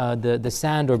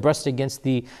sand, or brush against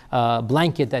the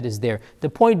blanket that is there. The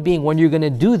point being, when you're going to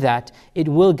do that, it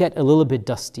will get a little bit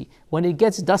dusty. When it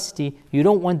gets dusty, you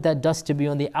don't want that dust to be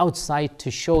on the outside to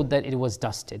show that it was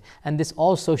dusted. And this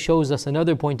also shows us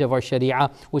another point of our Sharia,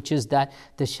 which is that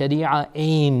the Sharia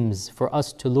aims for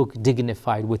us to look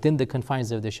dignified within the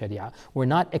confines of the Sharia. We're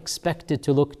not expected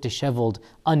to look disheveled,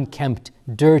 unkempt,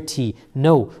 dirty.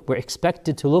 No, we're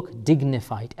expected to look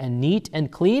dignified and neat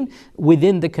and clean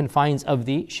within the confines of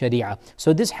the Sharia.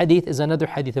 So this hadith is another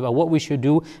hadith about what we should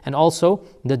do, and also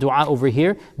the dua over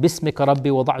here, Bismika Rabbi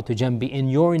wada'tu jambi, in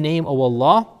your name, O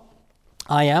Allah,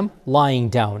 I am lying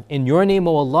down. In your name,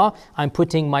 O Allah, I'm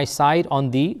putting my side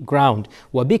on the ground.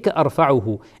 وَبِكَ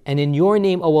أَرْفَعُهُ, and in your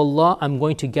name, O Allah, I'm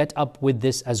going to get up with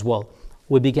this as well.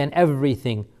 We began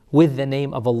everything with the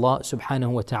name of Allah subhanahu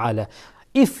wa ta'ala.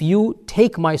 If you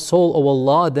take my soul, O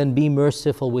Allah, then be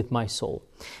merciful with my soul.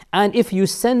 And if you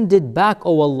send it back,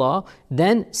 O Allah,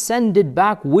 then send it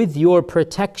back with your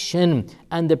protection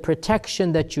and the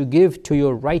protection that you give to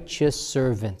your righteous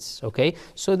servants. Okay,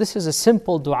 so this is a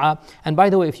simple dua. And by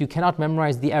the way, if you cannot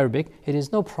memorize the Arabic, it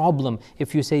is no problem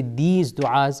if you say these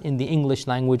duas in the English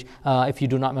language. If you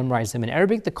do not memorize them in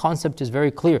Arabic, the concept is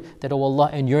very clear that, O Allah,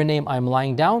 in your name I'm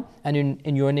lying down, and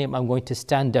in your name I'm going to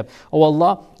stand up. O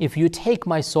Allah, if you take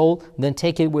my soul, then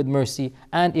take it with mercy.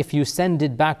 And if you send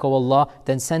it back, O Allah,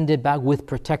 then send it back with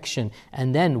protection.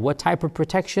 And then what type of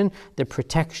protection? The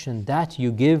protection that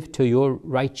you give to your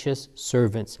righteous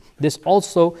servants. This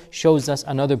also shows us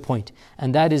another point,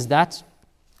 and that is that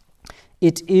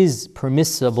it is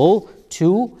permissible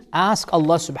to ask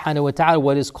Allah subhanahu wa ta'ala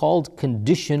what is called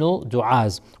conditional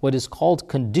du'as. What is called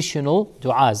conditional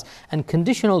du'as. And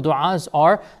conditional du'as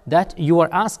are that you are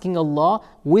asking Allah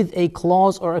with a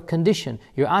clause or a condition.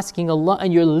 You're asking Allah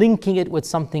and you're linking it with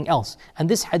something else. And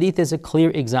this hadith is a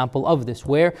clear example of this,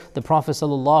 where the Prophet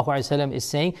ﷺ is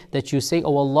saying that you say,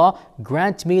 Oh Allah,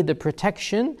 grant me the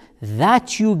protection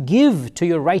that you give to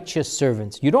your righteous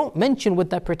servants. You don't mention what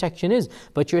that protection is,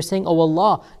 but you're saying, Oh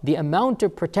Allah, the amount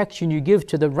of protection you give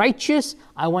to the righteous,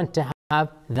 I want to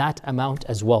have that amount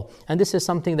as well. And this is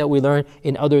something that we learn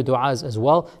in other du'as as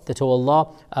well, that, Oh Allah,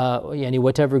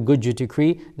 whatever good you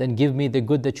decree, then give me the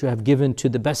good that you have given to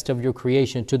the best of your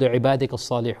creation, to the ibadik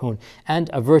al-salihun, and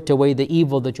avert away the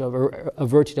evil that you have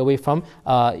averted away from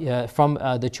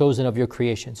the chosen of your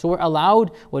creation. So we're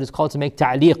allowed what is called to make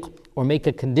ta'liq, or make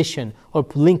a condition, or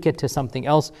link it to something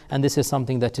else, and this is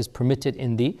something that is permitted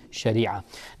in the Sharia.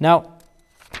 Now,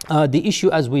 the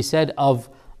issue, as we said, of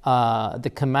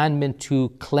the commandment to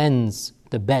cleanse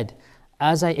the bed,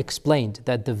 as I explained,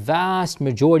 that the vast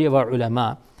majority of our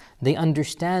ulama, they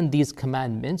understand these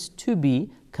commandments to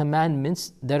be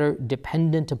commandments that are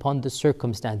dependent upon the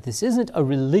circumstance. This isn't a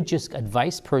religious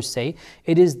advice per se,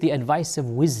 it is the advice of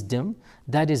wisdom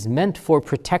that is meant for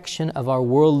protection of our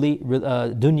worldly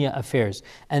dunya affairs.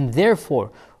 And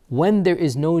therefore, when there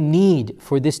is no need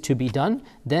for this to be done,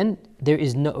 then there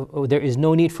is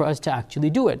no need for us to actually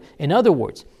do it. In other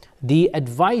words, the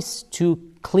advice to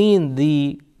clean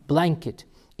the blanket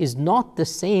is not the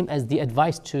same as the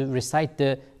advice to recite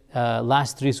the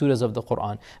last 3 surahs of the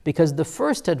Quran, because the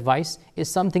first advice is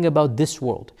something about this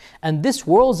world, and this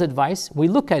world's advice, we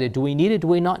look at it, do we need it, do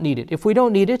we not need it? If we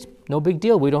don't need it, no big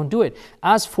deal, we don't do it.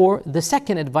 As for the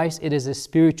second advice, it is a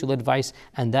spiritual advice,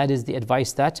 and that is the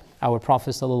advice that our Prophet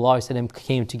ﷺ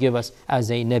came to give us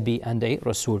as a Nabi and a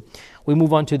Rasul. We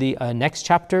move on to the next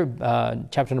chapter,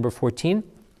 chapter number 14.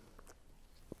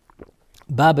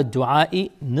 Bab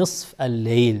al-Du'a'i Nisf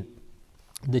al-Layl,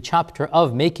 the chapter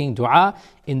of making dua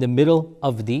in the middle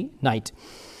of the night.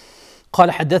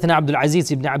 قال حدثنا عبد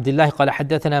العزيز بن عبد الله قال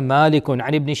حدثنا مالك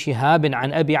عن ابن شهاب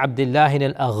عن أبي عبد الله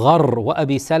الأغر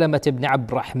وأبي سلمة بن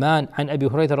عبد الرحمن عن أبي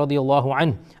هريرة رضي الله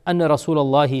عنه أن رسول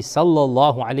الله صلى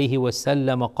الله عليه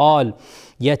وسلم قال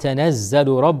يتنزل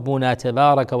ربنا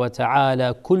تبارك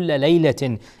وتعالى كل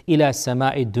ليلة إلى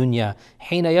السماء الدنيا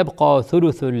حين يبقى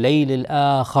ثلث الليل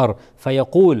الآخر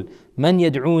فيقول من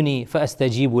يدعوني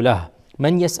فأستجيب له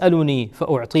من يسألني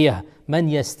فأعطيه من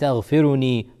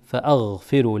يستغفرني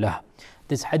فأغفر له.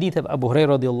 This hadith of Abu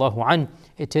Hurairah radiallahu anh,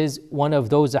 it is one of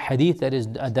those hadith that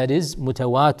is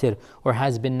mutawatir or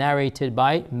has been narrated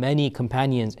by many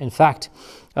companions. In fact,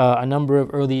 a number of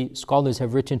early scholars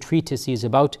have written treatises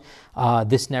about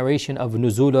this narration of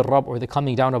Nuzul al-Rabb or the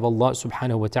coming down of Allah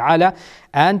subhanahu wa ta'ala,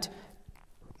 and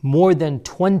more than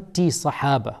 20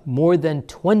 Sahaba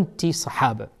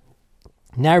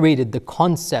narrated the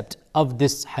concept of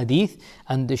this hadith,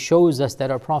 and this shows us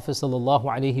that our Prophet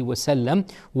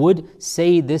ﷺ would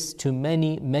say this to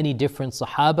many different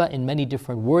Sahaba in many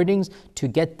different wordings to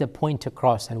get the point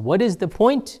across. And what is the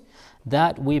point?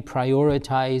 That we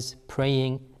prioritize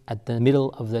praying at the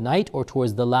middle of the night or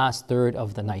towards the last third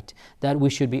of the night. That we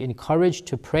should be encouraged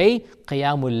to pray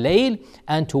Qiyamul Layl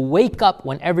and to wake up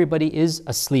when everybody is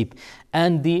asleep.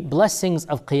 And the blessings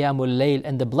of Qiyamul Layl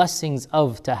and the blessings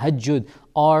of Tahajjud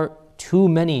are too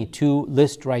many to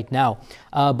list right now.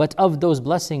 But of those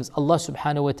blessings, Allah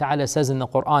subhanahu wa ta'ala says in the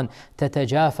Quran,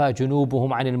 تَتَجَافَى جُنُوبُهُمْ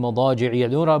عَنِ الْمَضَاجِعِ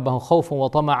يَدْعُونَ رَبَّهُمْ خَوْفًا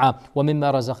وَطَمَعًا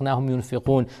وَمِمَّا رَزَقْنَاهُمْ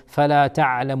يُنْفِقُونَ فَلَا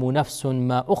تَعْلَمُ نَفْسٌ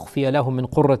مَا أُخْفِيَ لَهُم مِّن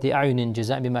قُرَّةِ أَعْيُنٍ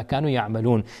جَزَاءً بِمَا كَانُوا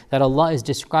يَعْمَلُونَ. That Allah is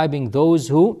describing those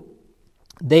who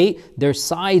their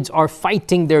sides are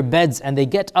fighting their beds and they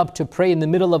get up to pray in the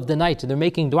middle of the night. They're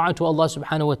making dua to Allah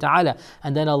subhanahu wa ta'ala,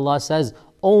 and then Allah says,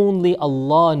 only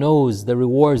Allah knows the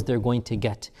rewards they're going to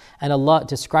get. And Allah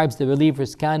describes the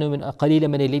believers, that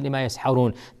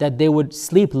they would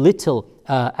sleep little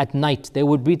at night. They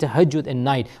would be tahajjud at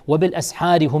night.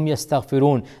 وَبِالْأَسْحَارِ هُمْ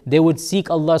يَسْتَغْفِرُونَ. They would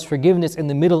seek Allah's forgiveness in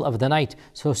the middle of the night.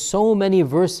 So many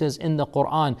verses in the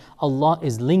Quran, Allah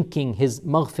is linking His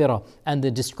maghfirah and the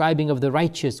describing of the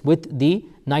righteous with the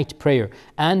night prayer.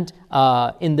 And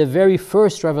in the very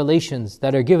first revelations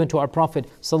that are given to our Prophet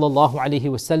sallallahu alaihi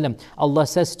wasallam, Allah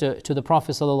says to the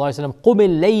Prophet sallallahu alaihi wasallam, قُمِ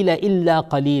اللَّيْلَ إِلَّا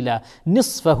قَلِيلًا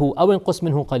نِصْفَهُ أَوْ انْقُصْ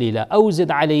مِنْهُ قَلِيلًا أَوْ زِدْ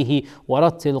عَلَيْهِ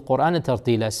وَرَتِّلِ الْقُرْآنَ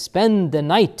تَرْتِيلًا. Spend the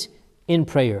night in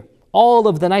prayer. All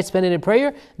of the night spend it in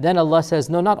prayer. Then Allah says,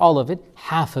 no, not all of it,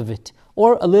 half of it,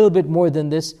 or a little bit more than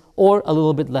this, or a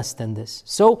little bit less than this.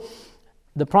 So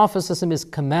the Prophet ﷺ is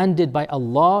commanded by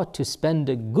Allah to spend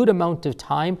a good amount of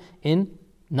time in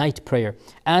night prayer.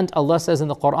 And Allah says in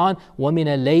the Quran, وَمِنَ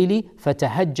اللَّيْلِ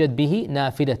فَتَهَجَّدْ بِهِ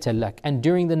نَافِلَةً لَكَ. And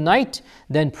during the night,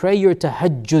 then pray your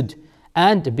tahajjud.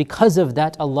 And because of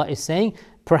that, Allah is saying,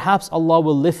 perhaps Allah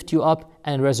will lift you up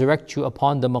and resurrect you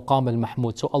upon the Maqam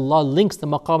al-Mahmud. So Allah links the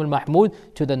Maqam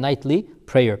al-Mahmud to the nightly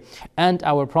prayer. And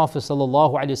our Prophet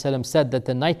ﷺ said that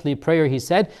the nightly prayer, he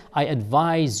said, I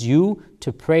advise you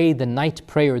to pray the night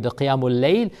prayer, the Qiyamul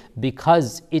Layl,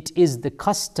 because it is the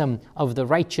custom of the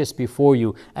righteous before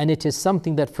you, and it is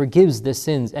something that forgives the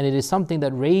sins, and it is something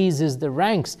that raises the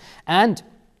ranks. And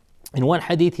in one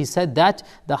hadith he said that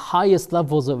the highest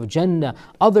levels of Jannah,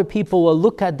 other people will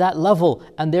look at that level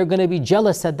and they're going to be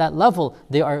jealous at that level.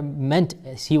 They are meant,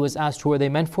 he was asked who are they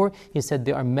meant for? He said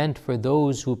they are meant for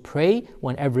those who pray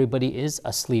when everybody is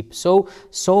asleep. So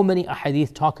many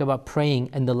ahadith talk about praying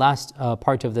in the last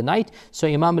part of the night. So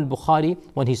Imam al-Bukhari,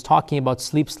 when he's talking about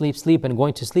sleep and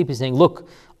going to sleep, he's saying, look,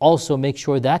 also make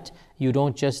sure that you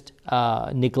don't just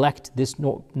neglect this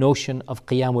notion of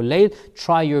Qiyamul Layl.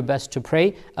 Try your best to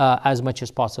pray as much as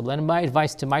possible. And my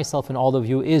advice to myself and all of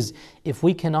you is, if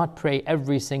we cannot pray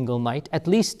every single night, at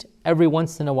least every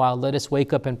once in a while, let us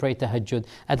wake up and pray tahajjud.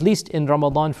 At least in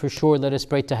Ramadan for sure, let us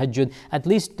pray tahajjud. At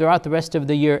least throughout the rest of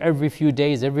the year, every few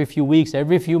days, every few weeks,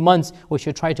 every few months, we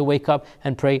should try to wake up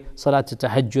and pray salat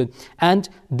tahajjud. And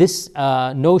this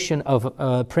notion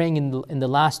of praying in the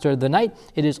last third of the night,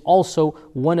 it is also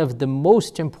one of the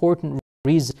most important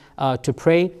reasons to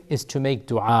pray is to make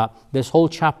dua. This whole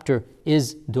chapter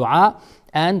is dua,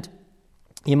 and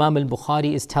Imam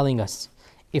al-Bukhari is telling us,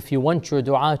 if you want your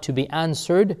dua to be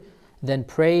answered, then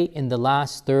pray in the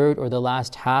last third or the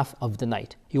last half of the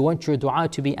night. You want your dua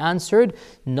to be answered,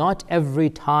 not every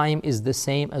time is the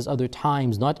same as other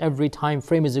times. Not every time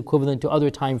frame is equivalent to other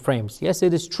time frames. Yes,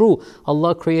 it is true,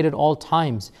 Allah created all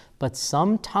times, but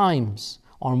some times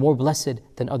are more blessed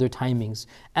than other timings.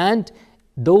 And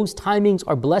Those timings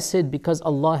are blessed because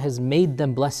Allah has made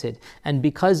them blessed, and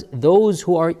because those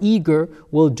who are eager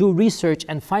will do research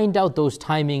and find out those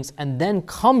timings and then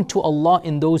come to Allah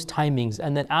in those timings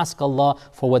and then ask Allah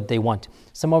for what they want.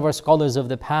 Some of our scholars of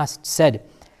the past said,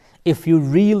 if you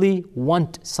really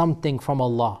want something from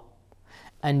Allah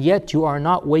and yet you are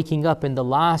not waking up in the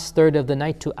last third of the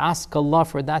night to ask Allah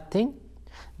for that thing,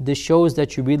 this shows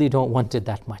that you really don't want it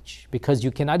that much, because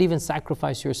you cannot even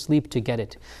sacrifice your sleep to get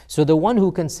it. So the one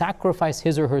who can sacrifice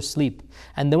his or her sleep,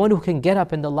 and the one who can get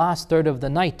up in the last third of the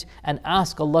night and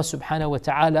ask Allah subhanahu wa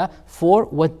ta'ala for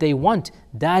what they want,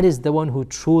 that is the one who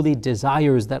truly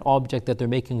desires that object that they're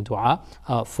making dua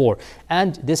for.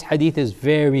 And this hadith is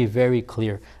very, very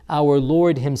clear. Our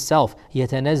Lord Himself,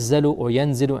 يَتَنَزَّلُ or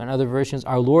يَنزِلُ in other versions,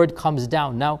 our Lord comes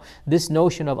down. Now, this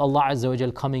notion of Allah Azza wa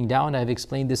Jal coming down, I've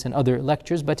explained this in other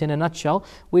lectures, but in a nutshell,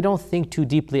 we don't think too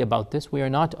deeply about this. We are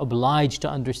not obliged to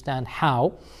understand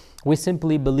how. We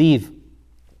simply believe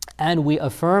and we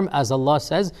affirm, as Allah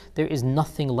says, there is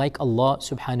nothing like Allah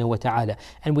subhanahu wa ta'ala.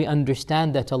 And we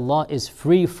understand that Allah is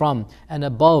free from and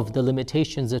above the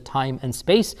limitations of time and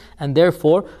space, and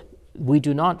therefore we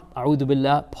do not, a'udhu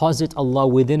billah, posit Allah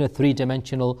within a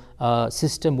three-dimensional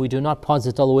system. We do not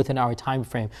posit Allah within our time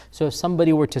frame. So if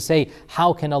somebody were to say,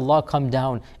 how can Allah come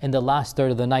down in the last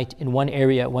third of the night in one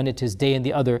area when it is day in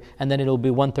the other, and then it will be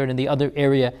 1/3 in the other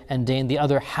area and day in the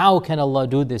other, how can Allah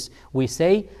do this? We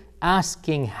say,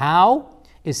 asking how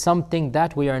is something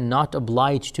that we are not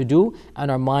obliged to do, and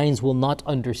our minds will not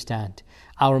understand.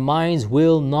 Our minds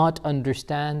will not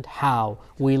understand how.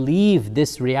 We leave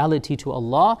this reality to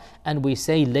Allah and we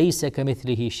say, لَيْسَ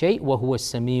كَمِثْلِهِ شَيْءٍ وَهُوَ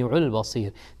السَّمِيعُ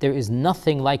الْبَصِيرُ. There is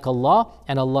nothing like Allah,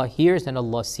 and Allah hears and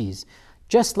Allah sees.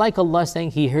 Just like Allah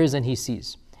saying He hears and He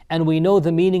sees. And we know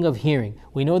the meaning of hearing,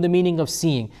 we know the meaning of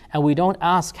seeing, and we don't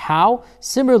ask how.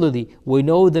 Similarly, we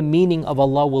know the meaning of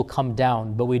Allah will come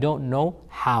down, but we don't know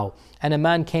how. And a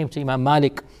man came to Imam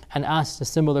Malik and asked a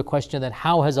similar question, that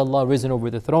how has Allah risen over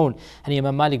the throne? And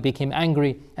Imam Malik became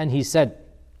angry and he said,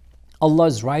 Allah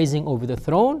is rising over the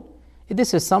throne.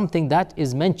 This is something that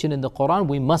is mentioned in the Quran,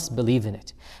 we must believe in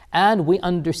it. And we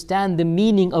understand the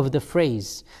meaning of the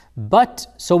phrase. But,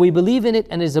 so we believe in it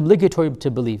and it is obligatory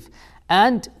to believe.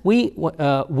 And we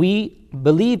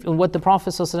believe in what the Prophet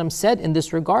ﷺ said in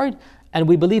this regard, and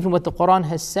we believe in what the Quran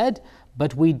has said,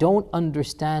 but we don't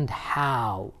understand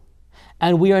how.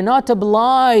 And we are not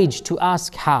obliged to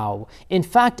ask how. In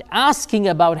fact, asking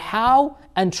about how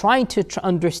and trying to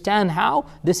understand how,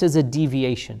 this is a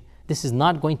deviation. This is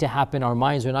not going to happen. Our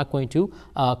minds are not going to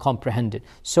comprehend it.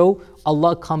 So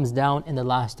Allah comes down in the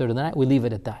last third of the night. We leave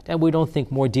it at that. And we don't think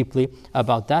more deeply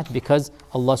about that, because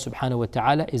Allah subhanahu wa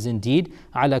ta'ala is indeed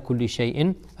ala kulli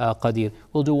shay'in qadir.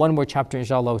 We'll do one more chapter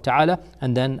inshallah ta'ala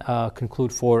and then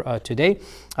conclude for today.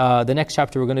 The next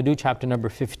chapter we're going to do, chapter number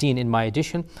 15 in my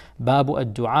edition, Babu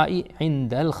ad-du'a'i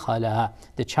inda al-khala,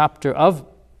 the chapter of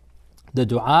the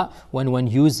dua when one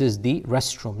uses the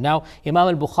restroom. Now, Imam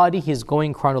al-Bukhari, he's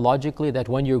going chronologically, that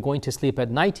when you're going to sleep at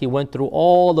night, he went through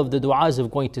all of the du'as of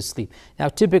going to sleep. Now,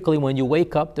 typically when you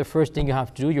wake up, the first thing you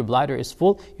have to do, your bladder is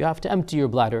full, you have to empty your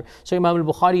bladder. So Imam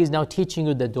al-Bukhari is now teaching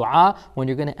you the dua when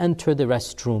you're going to enter the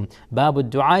restroom. Babu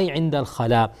ad-du'a inda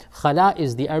al-khala. Khala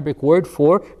is the Arabic word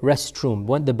for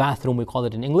restroom, the bathroom we call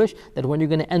it in English, that when you're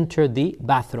going to enter the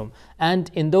bathroom. And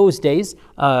in those days,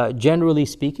 generally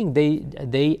speaking,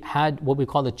 they had what we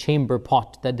call a chamber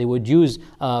pot that they would use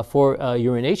for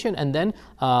urination, and then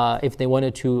if they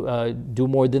wanted to do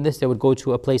more than this, they would go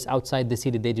to a place outside the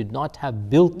city. They did not have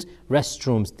built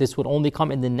restrooms. This would only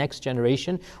come in the next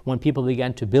generation when people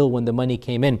began to build, when the money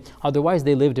came in. Otherwise,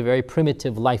 they lived a very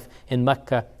primitive life in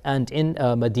Mecca and in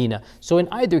Medina. So in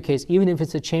either case, even if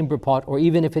it's a chamber pot, or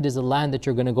even if it is a land that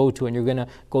you're going to go to and you're going to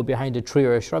go behind a tree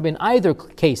or a shrub, in either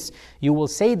case, you will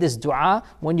say this dua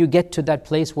when you get to that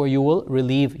place where you will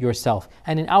relieve yourself.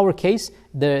 And in our case,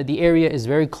 the area is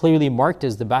very clearly marked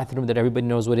as the bathroom, that everybody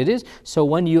knows what it is. So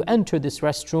when you enter this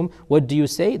restroom, what do you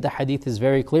say? The hadith is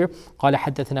very clear. قال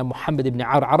حدثنا محمد بن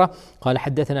عرعرة قال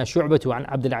حدثنا شعبة عن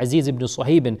عبد العزيز بن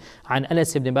صهيب عن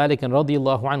أنس بن مالك رضي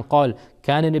الله عنه قال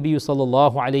كان النبي صلى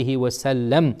الله عليه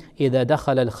وسلم إذا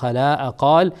دخل الخلاء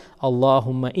قال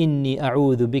اللهم إني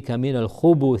أعوذ بك من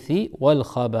الخبث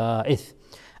والخبائث.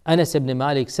 Anas ibn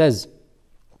Malik says,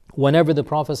 whenever the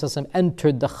Prophet ﷺ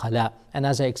entered the khala, and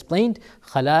as I explained,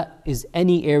 khala is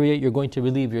any area you're going to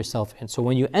relieve yourself in. So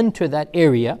when you enter that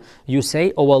area, you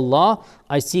say, Oh Allah,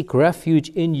 I seek refuge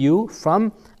in you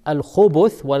from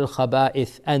al-khubuth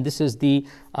wal-khaba'ith. And this is the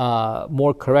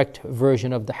more correct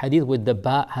version of the hadith, with the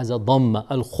ba has a dhamma,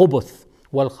 al-khubuth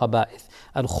wal-khaba'ith.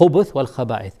 Al-khubuth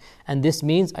wal-khaba'ith. And this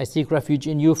means, I seek refuge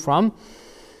in you from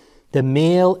the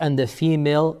male and the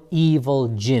female evil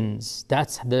jinns.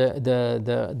 That's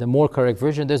the more correct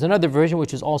version. There's another version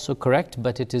which is also correct,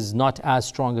 but it is not as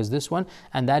strong as this one,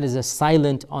 and that is a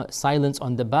silence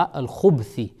on the ba,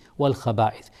 al-khubthi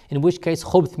wal-khaba'ith. In which case,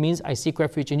 khubth means I seek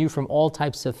refuge in you from all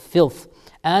types of filth,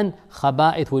 and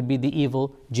khaba'ith would be the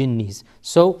evil jinnis.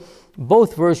 So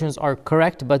both versions are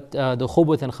correct, but the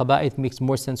khubuth and khaba'ith makes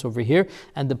more sense over here.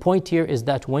 And the point here is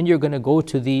that when you're going to go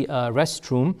to the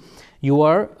restroom, you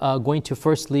are going to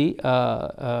firstly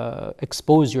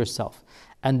expose yourself.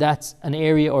 And that's an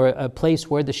area or a place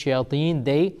where the shayateen,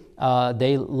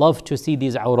 they love to see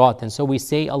these awrat. And so we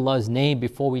say Allah's name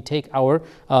before we take our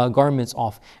garments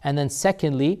off. And then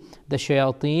secondly, the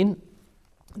shayateen,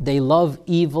 they love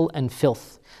evil and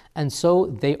filth. And so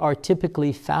they are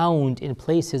typically found in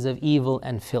places of evil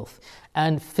and filth.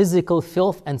 And physical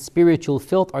filth and spiritual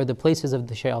filth are the places of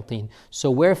the shayateen. So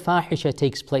where fahisha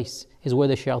takes place is where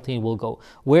the shayateen will go.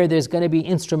 Where there's going to be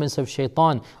instruments of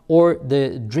shaitan, or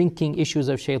the drinking issues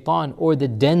of shaitan, or the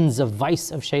dens of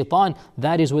vice of shaitan,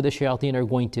 that is where the shayateen are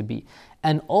going to be.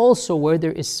 And also where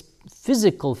there is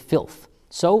physical filth.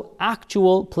 So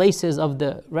actual places of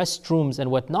the restrooms and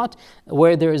whatnot,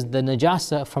 where there is the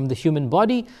najasa from the human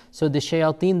body, so the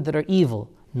shayateen that are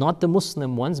evil, not the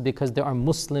Muslim ones, because there are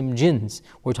Muslim jinns.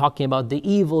 We're talking about the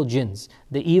evil jinns.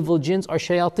 The evil jinns are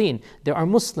shayateen. There are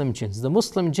Muslim jinns. The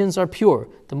Muslim jinns are pure.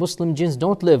 The Muslim jinns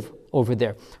don't live over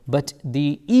there. But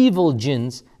the evil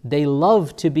jinns, they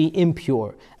love to be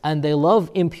impure, and they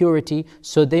love impurity,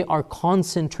 so they are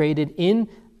concentrated in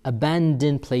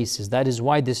abandoned places. That is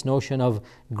why this notion of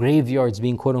graveyards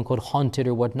being quote unquote haunted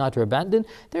or whatnot or abandoned,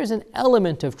 there's an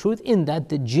element of truth in that.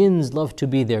 The jinns love to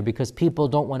be there because people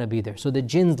don't want to be there. So the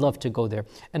jinns love to go there.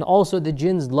 And also the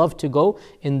jinns love to go,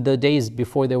 in the days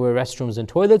before there were restrooms and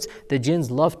toilets, the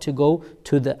jinns love to go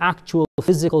to the actual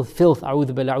physical filth.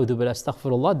 A'udhu billah,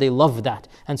 astaghfirullah. They love that.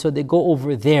 And so they go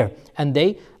over there and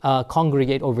they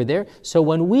congregate over there. So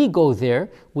when we go there,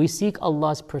 we seek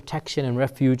Allah's protection and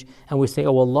refuge, and we say,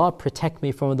 oh Allah, protect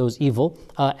me from those evil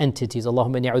entities.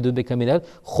 Allahumma inni a'udhu bika min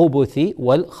al-khubuthi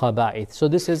wal-khaba'ith. So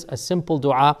this is a simple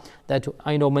dua that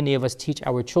I know many of us teach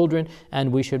our children,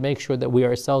 and we should make sure that we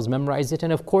ourselves memorize it.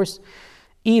 And of course,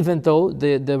 even though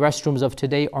the restrooms of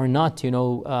today are not,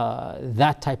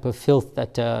 that type of filth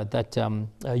that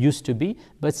used to be,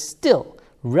 but still,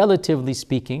 relatively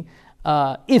speaking,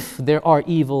 if there are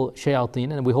evil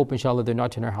shayateen, and we hope inshallah they're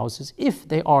not in our houses, if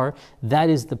they are, that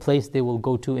is the place they will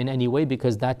go to in any way,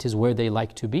 because that is where they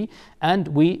like to be, and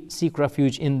we seek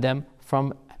refuge in them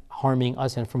from harming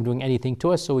us and from doing anything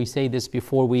to us. So we say this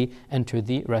before we enter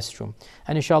the restroom.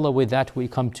 And inshallah with that we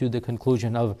come to the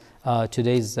conclusion of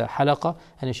today's halaqah,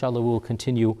 and inshallah we will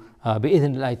continue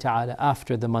bi'idhnillahi ta'ala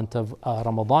after the month of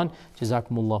Ramadan.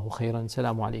 Jazakumullahu khairan.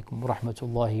 Assalamu alaikum wa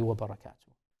rahmatullahi wa barakatuh.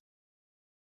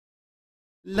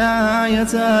 لا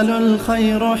يزال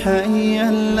الخير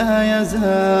حيا لا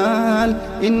يزال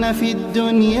إن في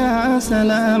الدنيا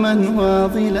سلاما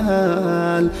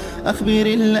وظلال أخبر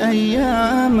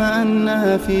الأيام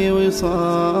أنها في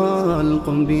وصال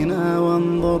قم بنا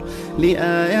وانظر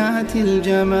لآيات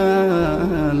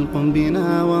الجمال قم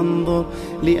بنا وانظر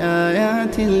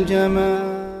لآيات الجمال